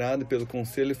liberado pelo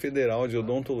Conselho Federal de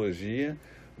Odontologia.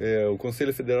 O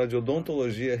Conselho Federal de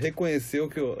Odontologia reconheceu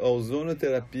que a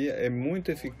ozonoterapia é muito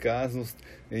eficaz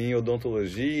em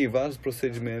odontologia e vários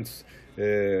procedimentos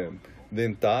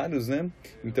dentários, né?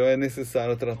 Então é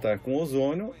necessário tratar com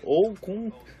ozônio ou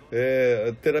com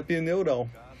terapia neural.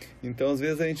 Então, às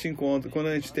vezes a gente encontra, quando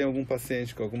a gente tem algum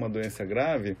paciente com alguma doença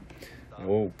grave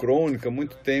ou crônica,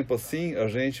 muito tempo assim, a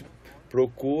gente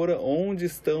procura onde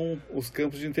estão os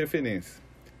campos de interferência.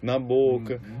 Na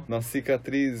boca, nas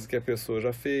cicatrizes que a pessoa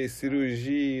já fez,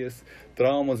 cirurgias,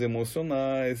 traumas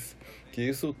emocionais, que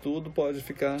isso tudo pode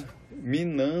ficar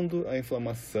minando a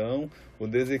inflamação, o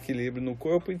desequilíbrio no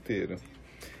corpo inteiro.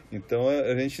 Então,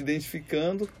 a gente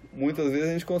identificando, muitas vezes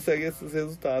a gente consegue esses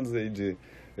resultados aí de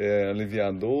aliviar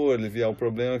a dor, aliviar o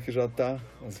problema que já está,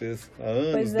 às vezes, há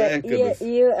anos, décadas.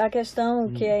 E a questão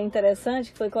que é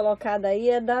interessante, que foi colocada aí,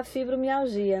 é da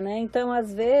fibromialgia, né? Então,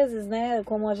 às vezes, né,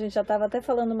 como a gente já estava até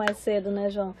falando mais cedo, né,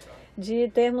 João? De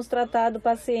termos tratado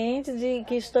pacientes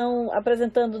que estão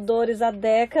apresentando dores há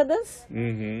décadas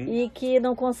e que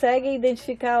não conseguem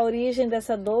identificar a origem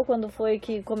dessa dor, quando foi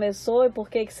que começou e por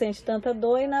que sente tanta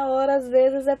dor, e na hora, às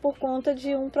vezes, é por conta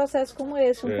de um processo como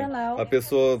esse, um canal. A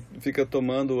pessoa fica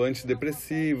tomando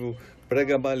antidepressivo,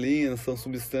 pregabalina, são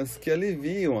substâncias que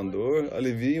aliviam a dor,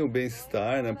 aliviam o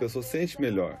bem-estar, né? A pessoa sente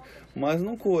melhor, mas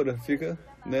não cura, fica,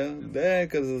 né,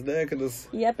 décadas.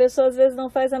 E a pessoa às vezes não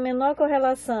faz a menor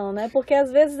correlação, né? Porque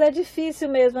às vezes é difícil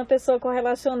mesmo a pessoa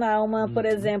correlacionar por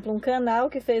exemplo, um canal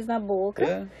que fez na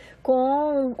boca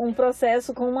com um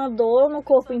processo, com uma dor no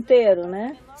corpo inteiro,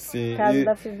 né? Sim, caso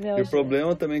da fibromialgia. E o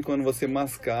problema também, quando você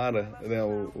mascara, né,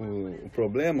 o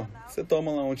problema, você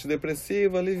toma lá um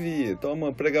antidepressivo, alivia,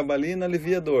 toma pregabalina,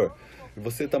 alivia a dor. E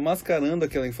você está mascarando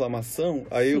aquela inflamação,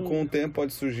 aí com o tempo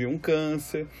pode surgir um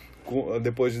câncer,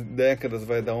 depois de décadas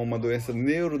vai dar uma doença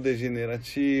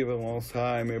neurodegenerativa, um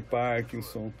Alzheimer,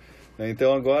 Parkinson.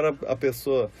 Então agora a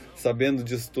pessoa, sabendo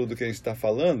disso tudo que a gente está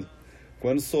falando,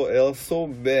 quando ela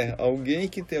souber alguém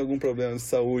que tem algum problema de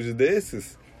saúde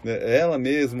desses, né, ela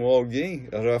mesma ou alguém,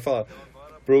 ela já vai falar: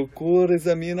 procura,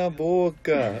 examina a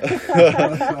boca,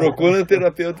 procura um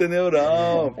terapeuta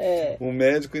neural, um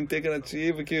médico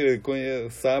integrativo que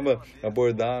saiba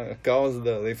abordar a causa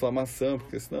da inflamação,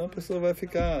 porque senão a pessoa vai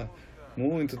ficar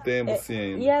muito tempo assim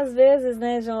ainda. E às vezes,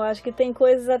 né, João, acho que tem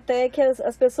coisas até que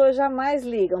as pessoas jamais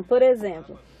ligam. Por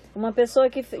exemplo, uma pessoa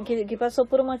que passou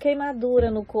por uma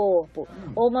queimadura no corpo,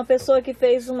 ou uma pessoa que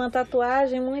fez uma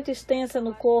tatuagem muito extensa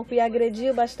no corpo e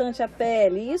agrediu bastante a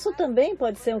pele. Isso também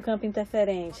pode ser um campo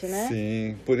interferente, né?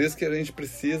 Sim, por isso que a gente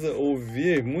precisa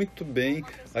ouvir muito bem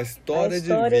a história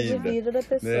de vida da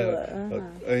pessoa. Né?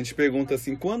 A gente pergunta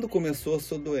assim: quando começou a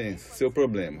sua doença, seu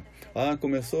problema?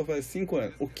 Começou faz 5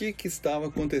 anos. O que estava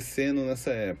acontecendo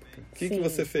nessa época? O que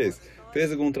você fez? Fez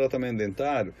algum tratamento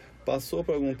dentário? Passou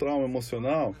por algum trauma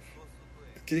emocional?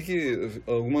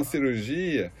 Alguma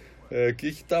cirurgia? O que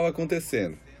estava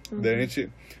acontecendo? Daí a gente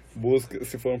busca,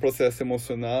 se for um processo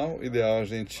emocional, ideal a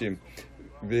gente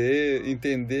ver,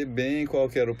 entender bem qual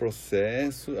que era o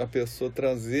processo, a pessoa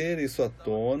trazer isso à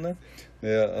tona,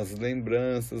 né, as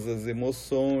lembranças, as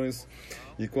emoções.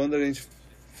 E quando a gente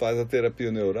faz a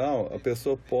terapia neural, a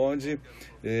pessoa pode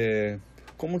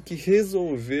como que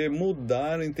resolver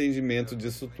mudar o entendimento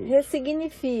disso tudo.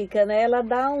 Ressignifica, né? Ela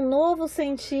dá um novo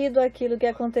sentido àquilo que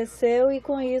aconteceu e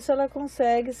com isso ela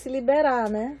consegue se liberar,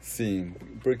 né? Sim,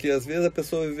 porque às vezes a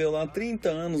pessoa viveu lá 30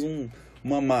 anos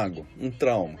uma mágoa, um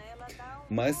trauma.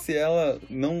 Mas se ela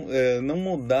não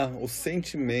mudar o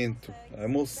sentimento, a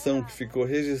emoção que ficou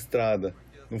registrada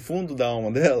no fundo da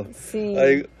alma dela,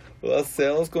 aí as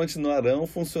células continuarão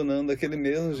funcionando daquele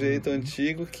mesmo jeito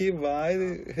antigo, que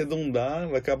vai redundar,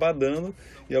 vai acabar dando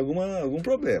em algum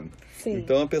problema. Sim.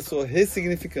 Então a pessoa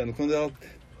ressignificando, quando ela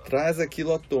traz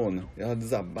aquilo à tona, ela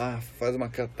desabafa, faz uma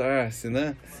catarse,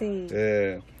 né? Sim.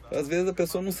 Às vezes a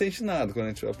pessoa não sente nada quando a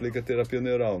gente aplica a terapia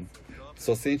neural.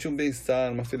 Só sente um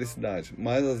bem-estar, uma felicidade.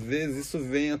 Mas às vezes isso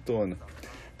vem à tona.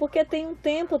 Porque tem um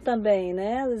tempo também,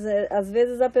 né? Às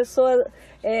vezes a pessoa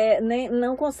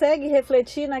não consegue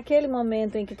refletir naquele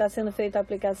momento em que está sendo feita a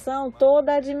aplicação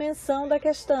toda a dimensão da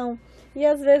questão. E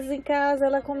às vezes em casa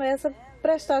ela começa a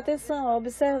prestar atenção, a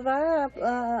observar,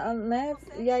 né?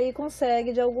 E aí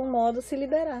consegue de algum modo se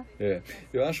liberar.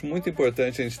 Eu acho muito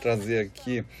importante a gente trazer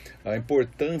aqui a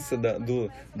importância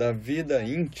da vida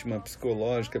íntima,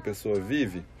 psicológica que a pessoa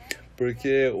vive.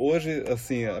 Porque hoje,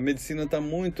 assim, a medicina está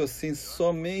muito, assim,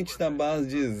 somente na base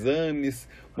de exames,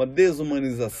 uma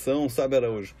desumanização, sabe,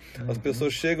 Araújo? As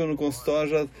pessoas chegam no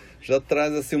consultório, já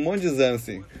trazem, assim, um monte de exames,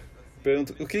 assim.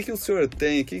 Perguntam: o que o senhor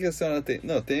tem? O que a senhora tem?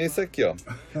 Não, tem isso aqui, ó.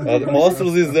 Ela mostra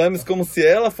os exames como se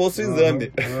ela fosse o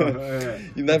exame.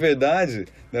 E, na verdade,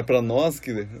 né, para nós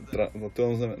que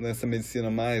estamos nessa medicina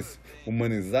mais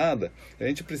humanizada, a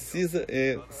gente precisa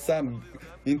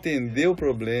entender o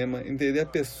problema, entender a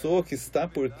pessoa que está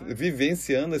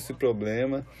vivenciando esse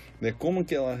problema, né, como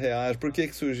que ela reage, por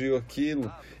que surgiu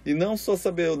aquilo, e não só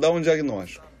saber dar um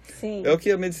diagnóstico. Sim. É o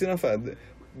que a medicina faz.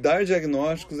 Dar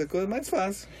diagnósticos é a coisa mais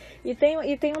fácil. E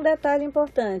tem um detalhe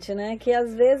importante, né? Que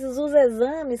às vezes os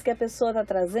exames que a pessoa está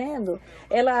trazendo,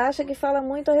 ela acha que fala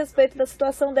muito a respeito da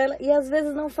situação dela e às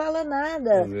vezes não fala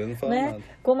nada. Às vezes não fala nada.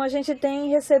 Como a gente tem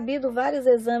recebido vários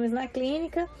exames na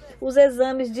clínica, os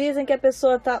exames dizem que a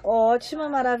pessoa está ótima,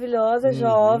 maravilhosa,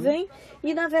 jovem,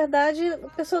 e na verdade a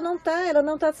pessoa ela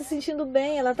não está se sentindo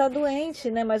bem, ela está doente,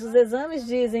 né? Mas os exames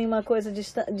dizem uma coisa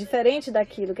diferente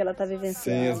daquilo que ela está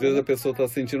vivenciando. Sim, às vezes a pessoa está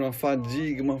sentindo uma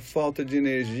fadiga, uma falta de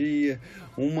energia,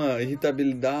 uma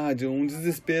irritabilidade, um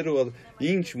desespero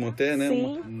íntimo até, né?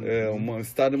 Um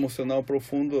estado emocional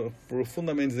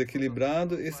profundamente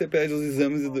desequilibrado, e você pede os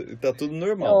exames e está tudo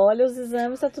normal. Olha, os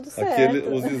exames está tudo certo.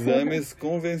 Os exames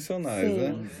convencionais,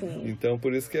 né? Sim. Então,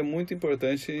 por isso que é muito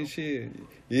importante a gente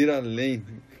ir além,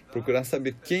 procurar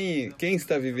saber quem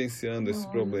está vivenciando esse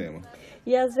problema.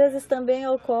 E às vezes também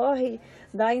ocorre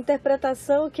da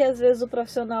interpretação que às vezes o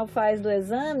profissional faz do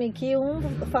exame, que um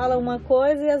fala uma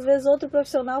coisa e às vezes outro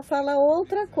profissional fala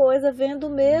outra coisa, vendo o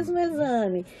mesmo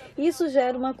exame. Isso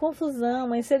gera uma confusão,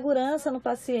 uma insegurança no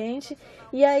paciente,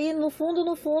 e aí no fundo,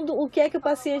 o que é que o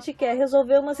paciente quer?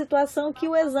 Resolver uma situação que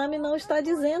o exame não está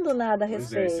dizendo nada a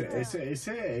respeito.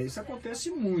 Isso acontece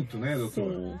muito, né,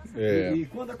 doutor? Sim. E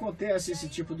quando acontece esse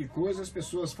tipo de coisa, as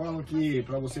pessoas falam que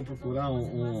para você procurar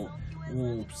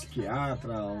um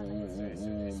psiquiatra,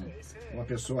 uma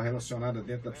pessoa relacionada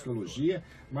dentro da psicologia,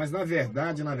 mas na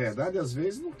verdade, às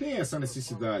vezes não tem essa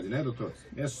necessidade, né, doutor?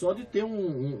 É só de ter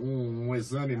um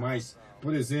exame mais,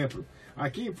 por exemplo,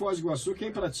 aqui em Foz do Iguaçu,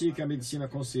 quem pratica a medicina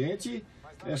consciente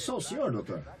é só o senhor,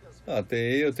 doutor?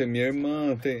 Tem eu, tem minha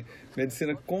irmã, tem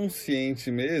medicina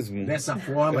consciente mesmo. Dessa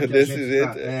forma que desse a gente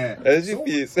jeito, é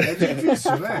difícil. É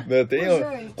difícil, né? Tem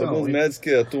alguns médicos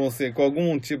que atuam assim, com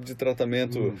algum tipo de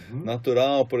tratamento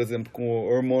natural, por exemplo, com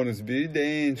hormônios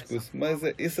bioidênticos, mas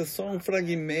isso é só um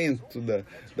fragmento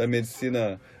da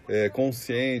medicina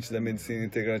consciente, da medicina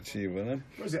integrativa, né?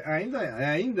 Pois é,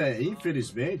 ainda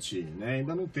infelizmente, né,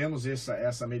 ainda não temos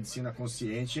essa medicina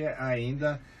consciente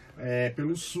ainda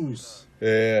pelo SUS.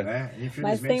 Né?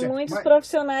 Mas tem muitos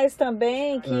profissionais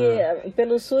também que,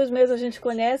 pelo SUS mesmo, a gente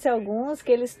conhece alguns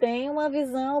que eles têm uma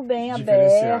visão bem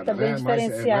aberta, bem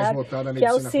diferenciada, que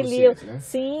auxiliam, né?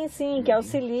 Sim, que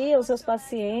auxiliam os seus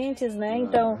pacientes, né?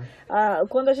 Então,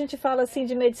 quando a gente fala assim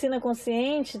de medicina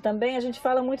consciente também, a gente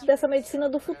fala muito dessa medicina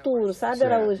do futuro, sabe,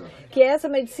 Araújo? Que é essa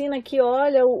medicina que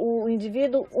olha o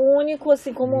indivíduo único,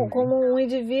 assim, como um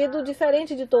indivíduo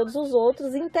diferente de todos os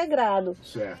outros, integrado.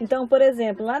 Então, por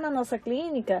exemplo, lá na nossa clínica,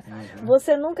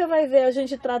 você nunca vai ver a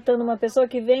gente tratando uma pessoa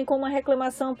que vem com uma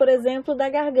reclamação, por exemplo, da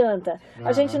garganta.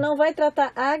 A gente não vai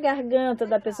tratar a garganta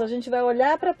da pessoa, a gente vai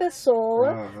olhar para a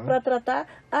pessoa para tratar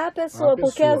a pessoa,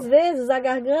 porque às vezes a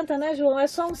garganta, né, João, é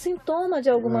só um sintoma de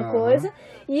alguma coisa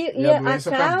e a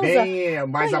causa tá bem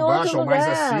mais abaixo ou mais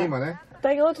acima, né?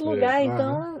 Está em outro lugar,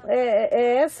 então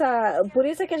por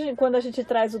isso é que quando a gente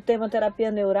traz o tema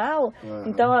terapia neural,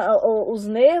 então os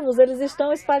nervos, eles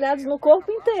estão espalhados no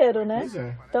corpo inteiro, né?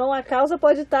 Então a causa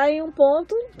pode estar em um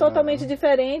ponto totalmente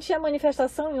diferente e a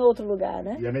manifestação em outro lugar,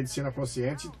 né? E a medicina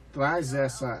consciente traz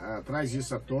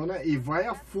isso à tona e vai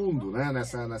a fundo, né,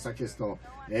 nessa questão.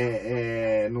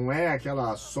 Não é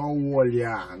aquela só o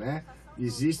olhar, né?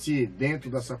 Existe dentro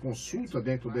dessa consulta,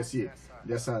 dentro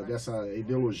dessa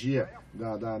ideologia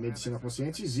da medicina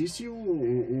consciente, existe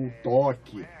o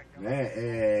toque,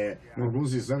 né?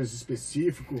 Alguns exames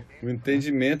específicos. O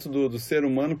entendimento do ser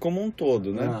humano como um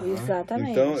todo, né?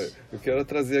 Exatamente. Então, eu quero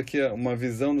trazer aqui uma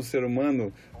visão do ser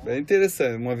humano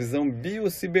interessante, uma visão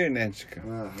biocibernética.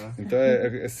 Então,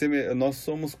 nós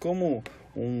somos como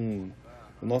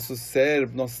o nosso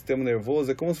cérebro, nosso sistema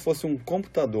nervoso é como se fosse um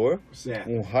computador,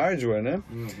 um hardware, né?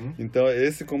 Então,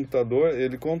 esse computador,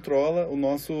 ele controla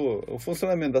o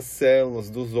funcionamento das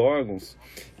células, dos órgãos,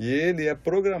 e ele é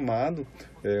programado,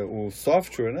 o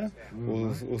software, né?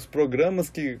 Os programas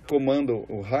que comandam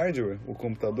o hardware, o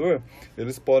computador,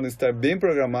 eles podem estar bem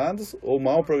programados ou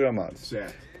mal programados.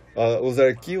 Os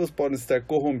arquivos podem estar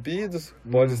corrompidos,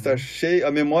 pode estar cheio,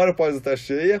 a memória pode estar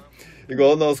cheia,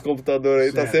 igual o nosso computador aí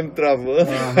está sempre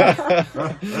travando.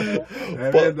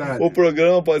 É verdade. O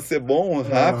programa pode ser bom,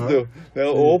 rápido, né?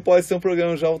 Ou pode ser um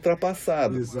programa já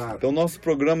ultrapassado. Então, o nosso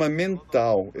programa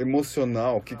mental,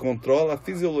 emocional, que controla a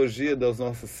fisiologia das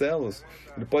nossas células,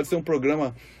 ele pode ser um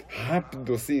programa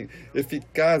rápido, assim,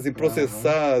 eficaz em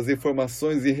processar as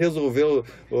informações e resolver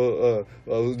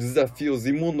os desafios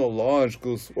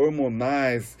imunológicos,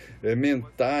 hormonais,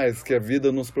 mentais que a vida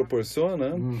nos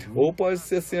proporciona, ou pode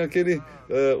ser assim aquele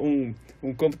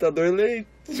um computador leite.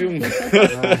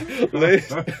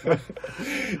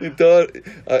 Então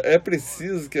é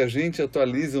preciso que a gente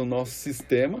atualize o nosso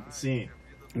sistema,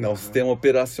 nosso sistema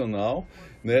operacional,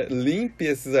 né? Limpe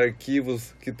esses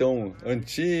arquivos que estão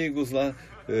antigos lá,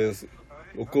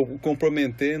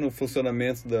 comprometendo o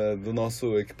funcionamento do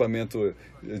nosso equipamento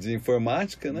de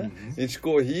informática, né? A gente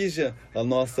corrija a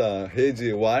nossa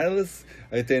rede wireless,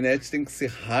 a internet tem que ser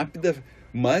rápida,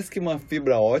 mais que uma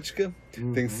fibra ótica,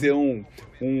 tem que ser um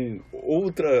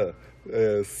ultra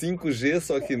 5G,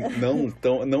 só que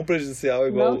não prejudicial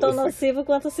igual... Não tão nocivo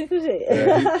quanto o 5G.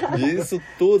 Isso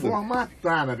tudo.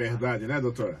 Formatar, na verdade, né,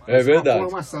 doutor? É verdade. A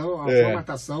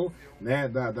formatação, né,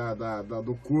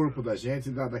 do corpo da gente,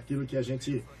 daquilo que a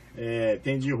gente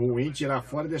tem de ruim, tirar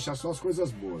fora e deixar só as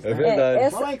coisas boas. É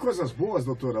verdade. Falar em coisas boas,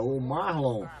 doutora, o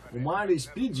Marlon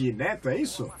Speed Neto, é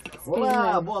isso?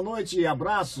 Olá, boa noite e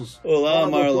abraços. Olá,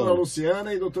 Marlon. Doutora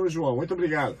Luciana e doutor João, muito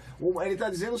obrigado. Ele está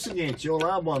dizendo o seguinte: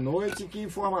 olá, boa noite, que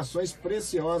informações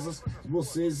preciosas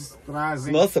vocês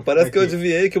trazem. Nossa, parece aqui que eu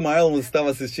adivinhei que o Marlon estava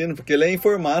assistindo, porque ele é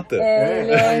informata.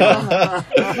 Ele é informata.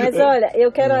 Mas olha, eu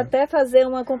quero até fazer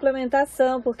uma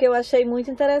complementação, porque eu achei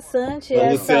muito interessante.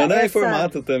 A Luciana é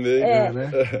informata também. também.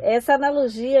 né? Essa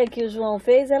analogia que o João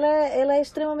fez, ela é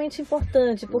extremamente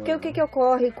importante, porque o que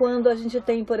ocorre quando a gente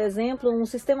tem, por exemplo, um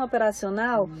sistema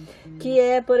operacional que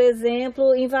é, por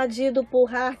exemplo, invadido por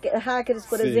hackers,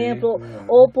 por exemplo,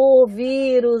 ou por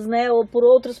vírus, né, ou por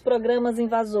outros programas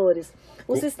invasores.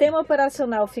 O sistema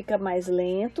operacional fica mais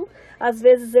lento, às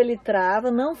vezes ele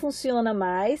trava, não funciona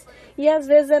mais, e às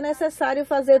vezes é necessário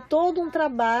fazer todo um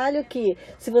trabalho que,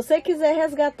 se você quiser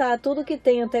resgatar tudo que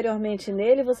tem anteriormente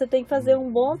nele, você tem que fazer um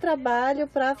bom trabalho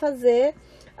para fazer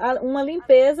uma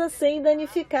limpeza sem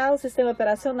danificar o sistema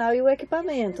operacional e o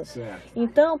equipamento. Certo.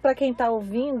 Então, para quem está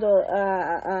ouvindo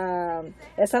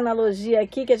essa analogia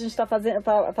aqui, que a gente está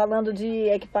falando de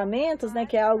equipamentos, né,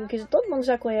 que é algo que todo mundo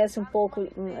já conhece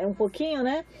um pouquinho,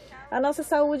 né? A nossa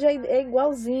saúde é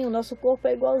igualzinho, o nosso corpo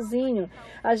é igualzinho.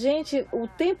 A gente, o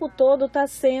tempo todo, está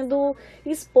sendo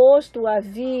exposto a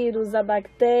vírus, a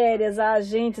bactérias, a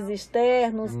agentes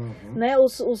externos, né?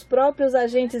 Os próprios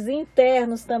agentes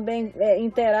internos também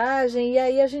interagem, e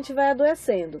aí a gente vai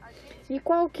adoecendo. E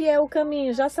qual que é o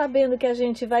caminho? Já sabendo que a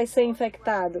gente vai ser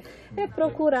infectado, é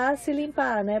procurar se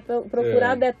limpar, né?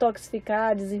 Procurar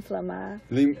detoxificar, desinflamar.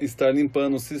 Estar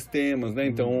limpando os sistemas, né?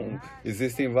 Então,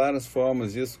 existem várias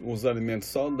formas disso, os alimentos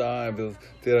saudáveis,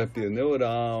 terapia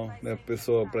neural, né? A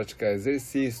pessoa praticar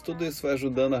exercício, tudo isso vai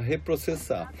ajudando a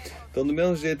reprocessar. Então, do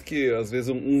mesmo jeito que, às vezes,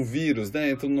 um vírus,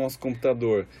 né, entra no nosso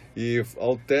computador e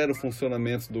altera o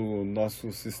funcionamento do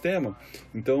nosso sistema,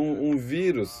 então, um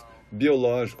vírus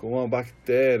biológico, uma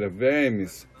bactéria,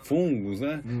 vermes, fungos,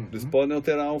 né? Eles podem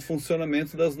alterar o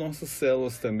funcionamento das nossas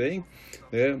células também,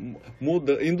 né?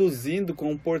 Induzindo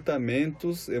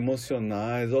comportamentos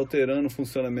emocionais, alterando o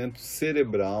funcionamento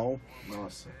cerebral.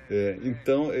 Nossa.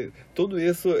 Então, tudo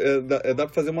isso dá para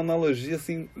fazer uma analogia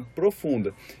assim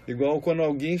profunda. Igual quando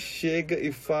alguém chega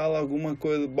e fala alguma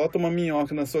coisa, bota uma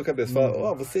minhoca na sua cabeça,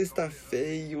 fala, você está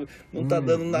feio, não está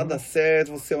dando nada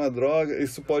certo, você é uma droga.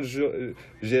 Isso pode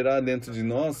gerar dentro de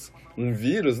nós um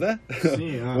vírus, né?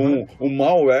 Sim, um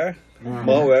malware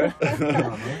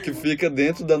que fica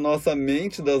dentro da nossa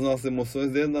mente, das nossas emoções,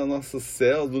 dentro das nossas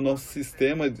células, do nosso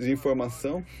sistema de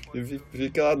informação, e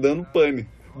fica lá dando pane,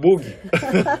 bug,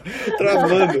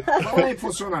 travando. Falar em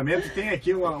funcionamento, tem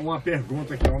aqui uma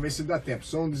pergunta aqui, vamos ver se dá tempo.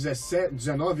 São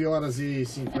 19 horas e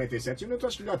 57 minutos,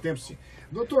 acho que dá tempo sim.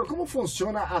 Doutor, como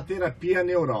funciona a terapia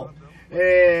neural?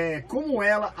 Como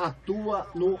ela atua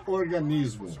no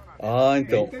organismo?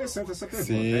 Então. É interessante essa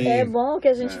pergunta. Sim. É bom que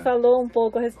a gente falou um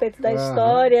pouco a respeito da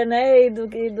história, né, e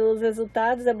dos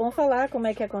resultados. É bom falar como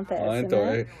é que acontece, então,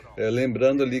 né?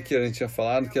 Lembrando ali que a gente tinha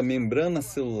falado que a membrana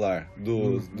celular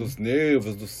dos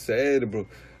nervos, do cérebro,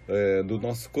 do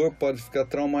nosso corpo pode ficar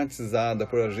traumatizada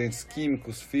por agentes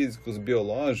químicos, físicos,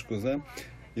 biológicos, né?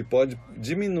 E pode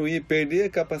diminuir, perder a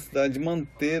capacidade de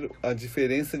manter a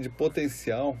diferença de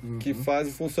potencial que faz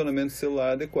o funcionamento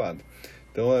celular adequado.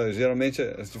 Então, geralmente,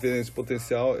 a diferença de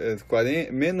potencial é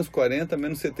menos 40,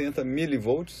 menos 70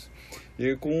 milivolts,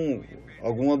 e com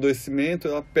algum adoecimento,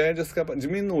 ela perde essa capacidade,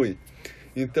 diminui.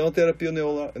 Então, a terapia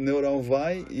neural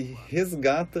vai e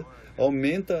resgata,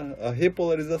 aumenta a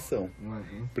repolarização.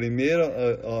 Primeiro,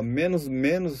 a menos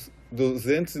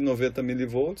 290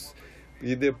 milivolts,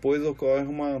 e depois ocorre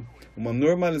uma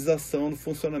normalização do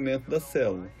funcionamento da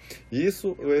célula.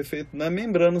 Isso é o efeito na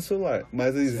membrana celular,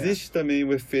 mas existe também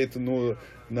o efeito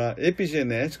na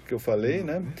epigenética, que eu falei,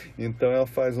 né? Então ela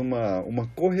faz uma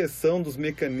correção dos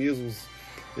mecanismos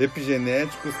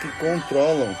epigenéticos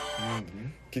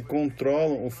que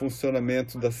controlam o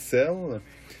funcionamento da célula,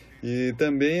 e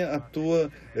também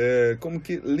atua como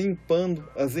que limpando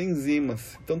as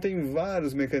enzimas. Então tem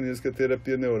vários mecanismos que a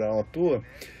terapia neural atua.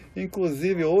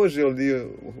 Inclusive, hoje eu li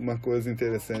uma coisa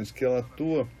interessante, que ela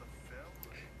atua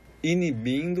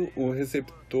inibindo o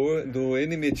receptor do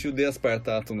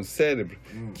N-metil-D-aspartato no cérebro,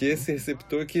 que é esse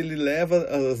receptor que ele leva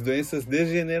às doenças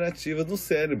degenerativas do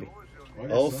cérebro.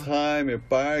 Alzheimer,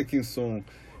 Parkinson.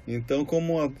 Então,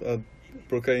 como a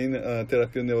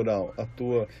terapia neural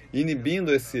atua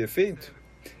inibindo esse efeito,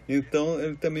 então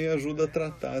ele também ajuda a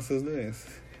tratar essas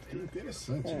doenças. Que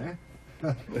interessante, né?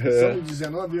 São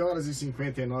 19 horas e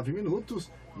 59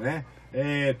 minutos, né?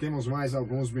 Temos mais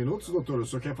alguns minutos, doutor. O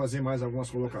senhor quer fazer mais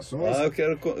algumas colocações? Eu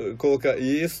quero colocar.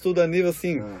 E isso tudo a nível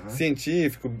assim,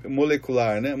 científico,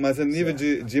 molecular, né? Mas a nível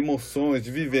de emoções, de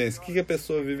vivência. O que a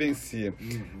pessoa vivencia?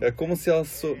 É como se ela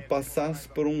passasse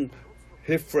por um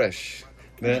refresh.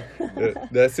 né?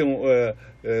 Desse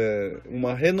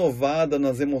uma renovada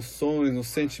nas emoções, nos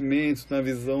sentimentos, na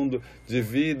visão de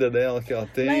vida dela que ela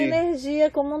tem. Na energia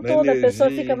como um todo, a pessoa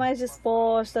fica mais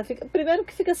disposta. Primeiro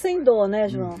que fica sem dor, né,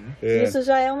 João? Isso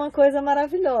já é uma coisa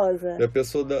maravilhosa. E a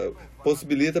pessoa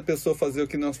possibilita a pessoa fazer o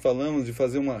que nós falamos, de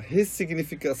fazer uma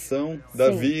ressignificação da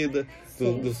vida,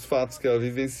 dos fatos que ela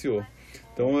vivenciou.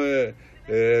 Então,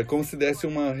 é como se desse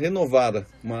uma renovada,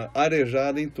 uma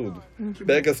arejada em tudo.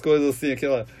 Pega as coisas assim,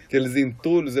 aqueles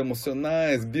entulhos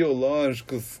emocionais,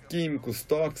 biológicos, químicos,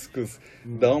 tóxicos,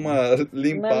 dá uma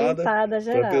limpada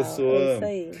geral, para a pessoa. É isso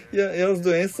aí. E as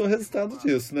doenças são resultado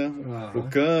disso, né? O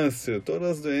câncer,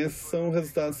 todas as doenças são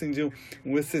resultado assim, de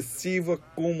um excessivo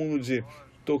acúmulo de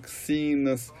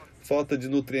toxinas, falta de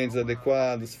nutrientes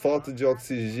adequados, falta de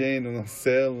oxigênio nas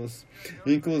células.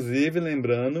 Inclusive,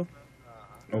 lembrando,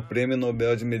 o Prêmio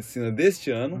Nobel de Medicina deste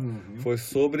ano foi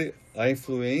sobre a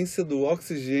influência do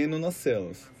oxigênio nas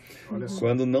células.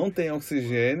 Quando não tem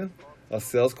oxigênio, as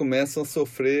células começam a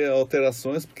sofrer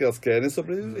alterações porque elas querem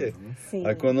sobreviver.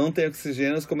 Aí quando não tem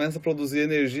oxigênio, elas começam a produzir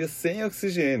energia sem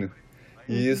oxigênio.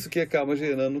 E isso que acaba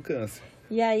gerando câncer.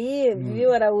 E aí,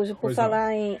 viu, Araújo, por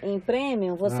falar em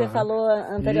prêmio, você falou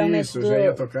anteriormente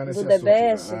do The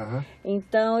Best,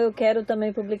 então eu quero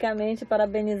também publicamente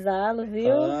parabenizá-lo,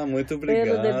 viu? Muito obrigado,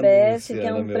 pelo The Best, Luciana, que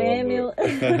é um prêmio,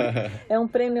 é um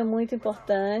prêmio muito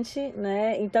importante,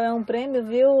 né? Então é um prêmio,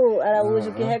 viu,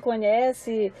 Araújo, que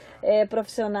reconhece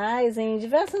profissionais em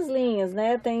diversas linhas,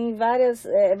 né? Tem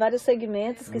vários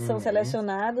segmentos que são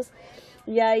selecionados.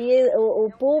 E aí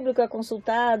o público é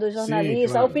consultado, o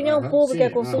jornalista, a opinião pública é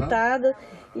consultada.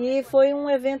 E foi um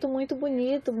evento muito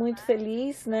bonito, muito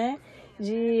feliz, né?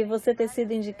 De você ter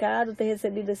sido indicado, ter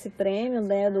recebido esse prêmio,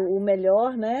 né? O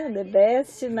melhor, né? The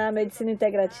Best na medicina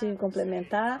integrativa e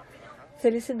complementar.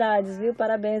 Felicidades, viu?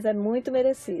 Parabéns, é muito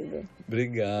merecido.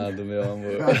 Obrigado, meu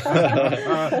amor.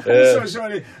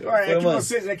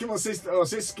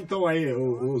 Vocês que estão aí,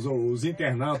 os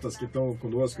internautas que estão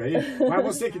conosco aí, mas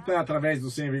você que está através do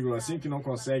 100,5, que não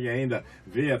consegue ainda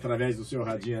ver através do seu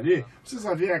radinho ali,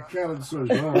 precisa ver a cara do seu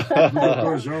João, do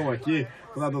doutor João aqui,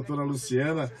 com a doutora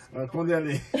Luciana. Quando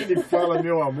ele fala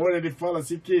meu amor, ele fala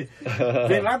assim que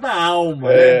vem lá da alma,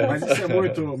 né? Mas isso é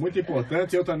muito, muito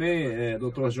importante. Eu também,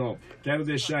 doutor João, quero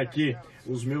deixar aqui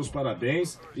os meus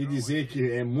parabéns e dizer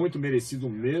que é muito merecido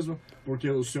mesmo, porque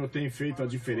o senhor tem feito a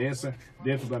diferença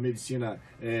dentro da medicina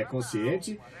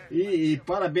consciente e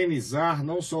parabenizar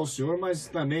não só o senhor, mas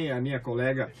também a minha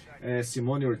colega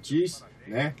Simone Ortiz,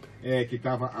 né, que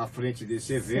estava à frente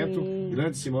desse evento.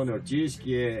 Grande Simone Ortiz,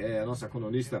 que é a nossa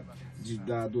colunista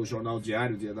do Jornal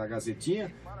Diário da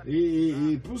Gazetinha,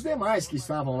 e para os demais que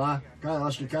estavam lá,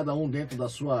 acho que cada um dentro da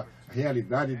sua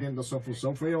realidade, dentro da sua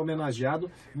função, foi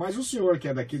homenageado. Mas o senhor, que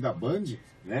é daqui da Band,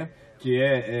 né, que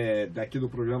é daqui do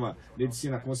programa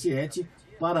Medicina Consciente,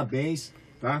 parabéns,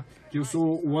 tá? Que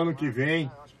o ano que vem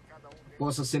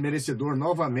possa ser merecedor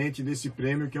novamente desse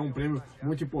prêmio, que é um prêmio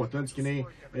muito importante, que nem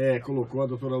colocou a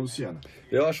doutora Luciana.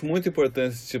 Eu acho muito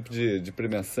importante esse tipo de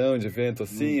premiação, de evento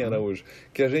assim, Araújo,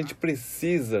 que a gente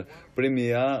precisa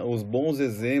premiar os bons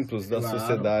exemplos da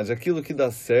sociedade, aquilo que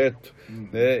dá certo,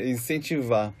 né,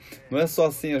 incentivar. Não é só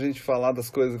assim a gente falar das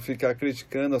coisas, ficar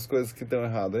criticando as coisas que estão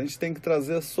erradas. A gente tem que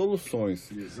trazer as soluções,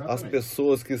 as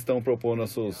pessoas que estão propondo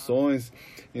as soluções.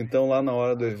 Então, lá na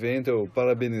hora do evento, eu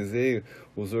parabenizei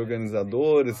os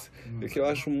organizadores, e que eu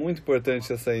acho muito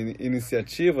importante essa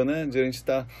iniciativa, né, de a gente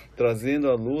estar trazendo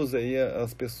à luz aí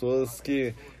as pessoas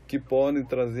que podem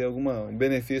trazer algum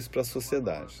benefício para a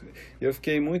sociedade. Eu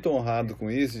fiquei muito honrado com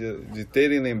isso, de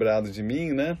terem lembrado de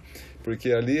mim, né?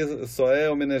 Porque ali só é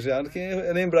homenageado quem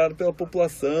é lembrado pela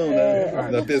população, né?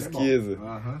 Na pesquisa.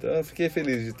 Então eu fiquei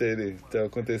feliz de ter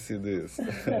acontecido isso.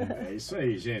 É isso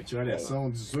aí, gente. Olha,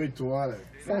 são 18 horas.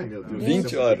 Ai, meu Deus.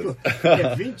 20 horas.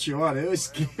 20 horas, eu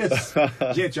esqueço.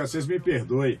 Gente, vocês me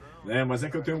perdoem, né? Mas é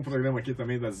que eu tenho um programa aqui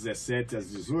também das 17 às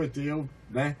 18 e eu,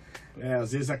 né?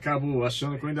 Às vezes acabo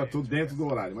achando que eu ainda estou dentro do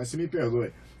horário, mas você me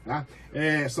perdoe. Tá?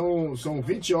 São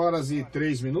 20 horas e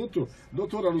 3 minutos.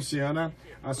 Doutora Luciana,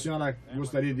 a senhora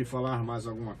gostaria de falar mais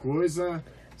alguma coisa?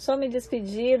 Só me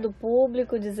despedir do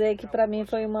público, dizer que para mim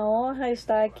foi uma honra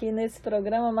estar aqui nesse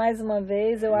programa mais uma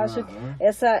vez. Eu acho que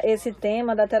esse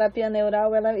tema da terapia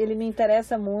neural, ele me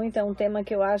interessa muito. É um tema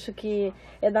que eu acho que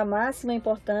é da máxima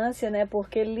importância, né?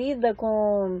 Porque lida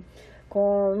com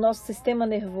o nosso sistema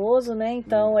nervoso, né?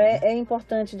 Então é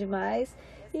importante demais.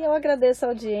 E eu agradeço a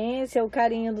audiência, o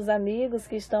carinho dos amigos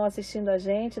que estão assistindo a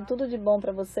gente. Tudo de bom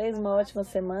para vocês, uma ótima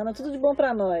semana. Tudo de bom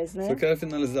para nós, né? Só quero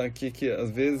finalizar aqui que,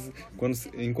 às vezes,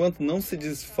 enquanto não se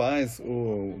desfaz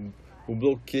o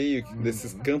bloqueio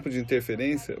desses campos de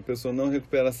interferência, a pessoa não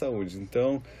recupera a saúde.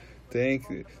 Então, tem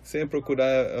que sempre procurar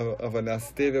avaliar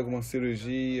se teve alguma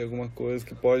cirurgia, alguma coisa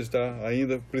que pode estar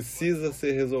ainda, precisa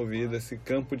ser resolvida, esse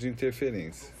campo de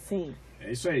interferência. Sim.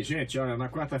 É isso aí, gente. Olha, na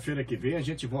quarta-feira que vem a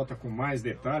gente volta com mais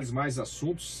detalhes, mais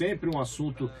assuntos, sempre um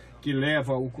assunto que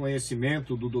leva o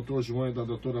conhecimento do Dr. João e da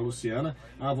doutora Luciana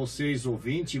a vocês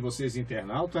ouvintes e vocês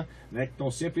internautas, né, que estão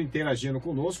sempre interagindo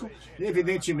conosco.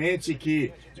 Evidentemente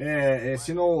que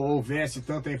se não houvesse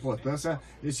tanta importância,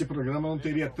 esse programa não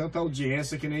teria tanta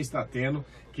audiência que nem está tendo,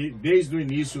 que desde o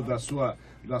início da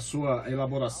sua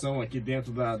elaboração aqui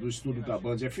dentro do estúdio da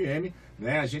Band FM,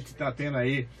 né, a gente está tendo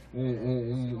aí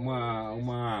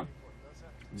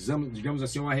digamos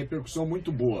assim, uma repercussão muito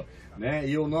boa, né?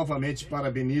 E eu novamente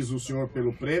parabenizo o senhor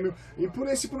pelo prêmio e por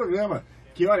esse programa,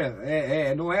 que olha,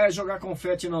 não é jogar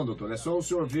confete não, doutor, é só o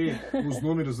senhor ver os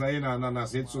números aí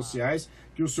nas redes sociais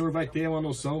que o senhor vai ter uma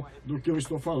noção do que eu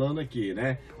estou falando aqui,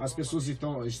 né? As pessoas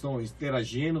estão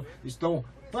interagindo, estão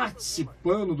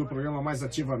participando do programa mais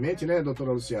ativamente, né,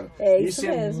 doutora Luciana? Isso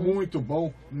mesmo. É muito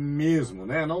bom mesmo,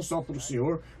 né? Não só para o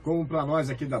senhor, como para nós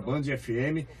aqui da Band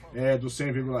FM, do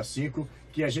 100,5,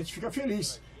 que a gente fica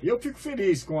feliz. Eu fico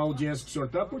feliz com a audiência que o senhor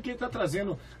está, porque está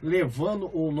levando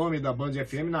o nome da Band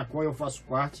FM, na qual eu faço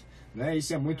parte, né?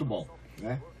 Isso é muito bom,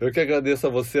 né? Eu que agradeço a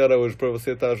você, Araújo, por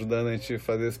você estar ajudando a gente a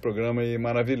fazer esse programa aí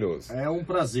maravilhoso. É um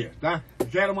prazer, tá?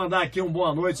 Quero mandar aqui uma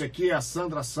boa noite aqui a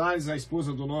Sandra Salles, a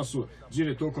esposa do nosso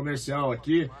diretor comercial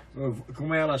aqui,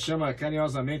 como ela chama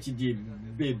carinhosamente de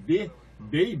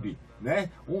Baby, né?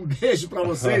 Um beijo para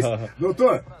vocês.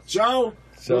 Doutor, tchau.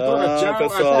 Doutora, tchau,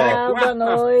 pessoal. Até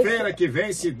quarta-feira que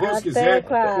vem, se Deus quiser,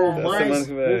 com mais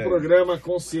um programa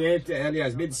consciente,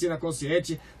 aliás, Medicina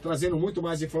Consciente, trazendo muito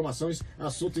mais informações,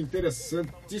 assunto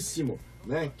interessantíssimo,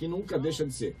 né? Que nunca deixa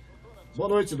de ser. Boa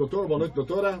noite, doutor. Boa noite,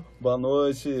 doutora. Boa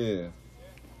noite.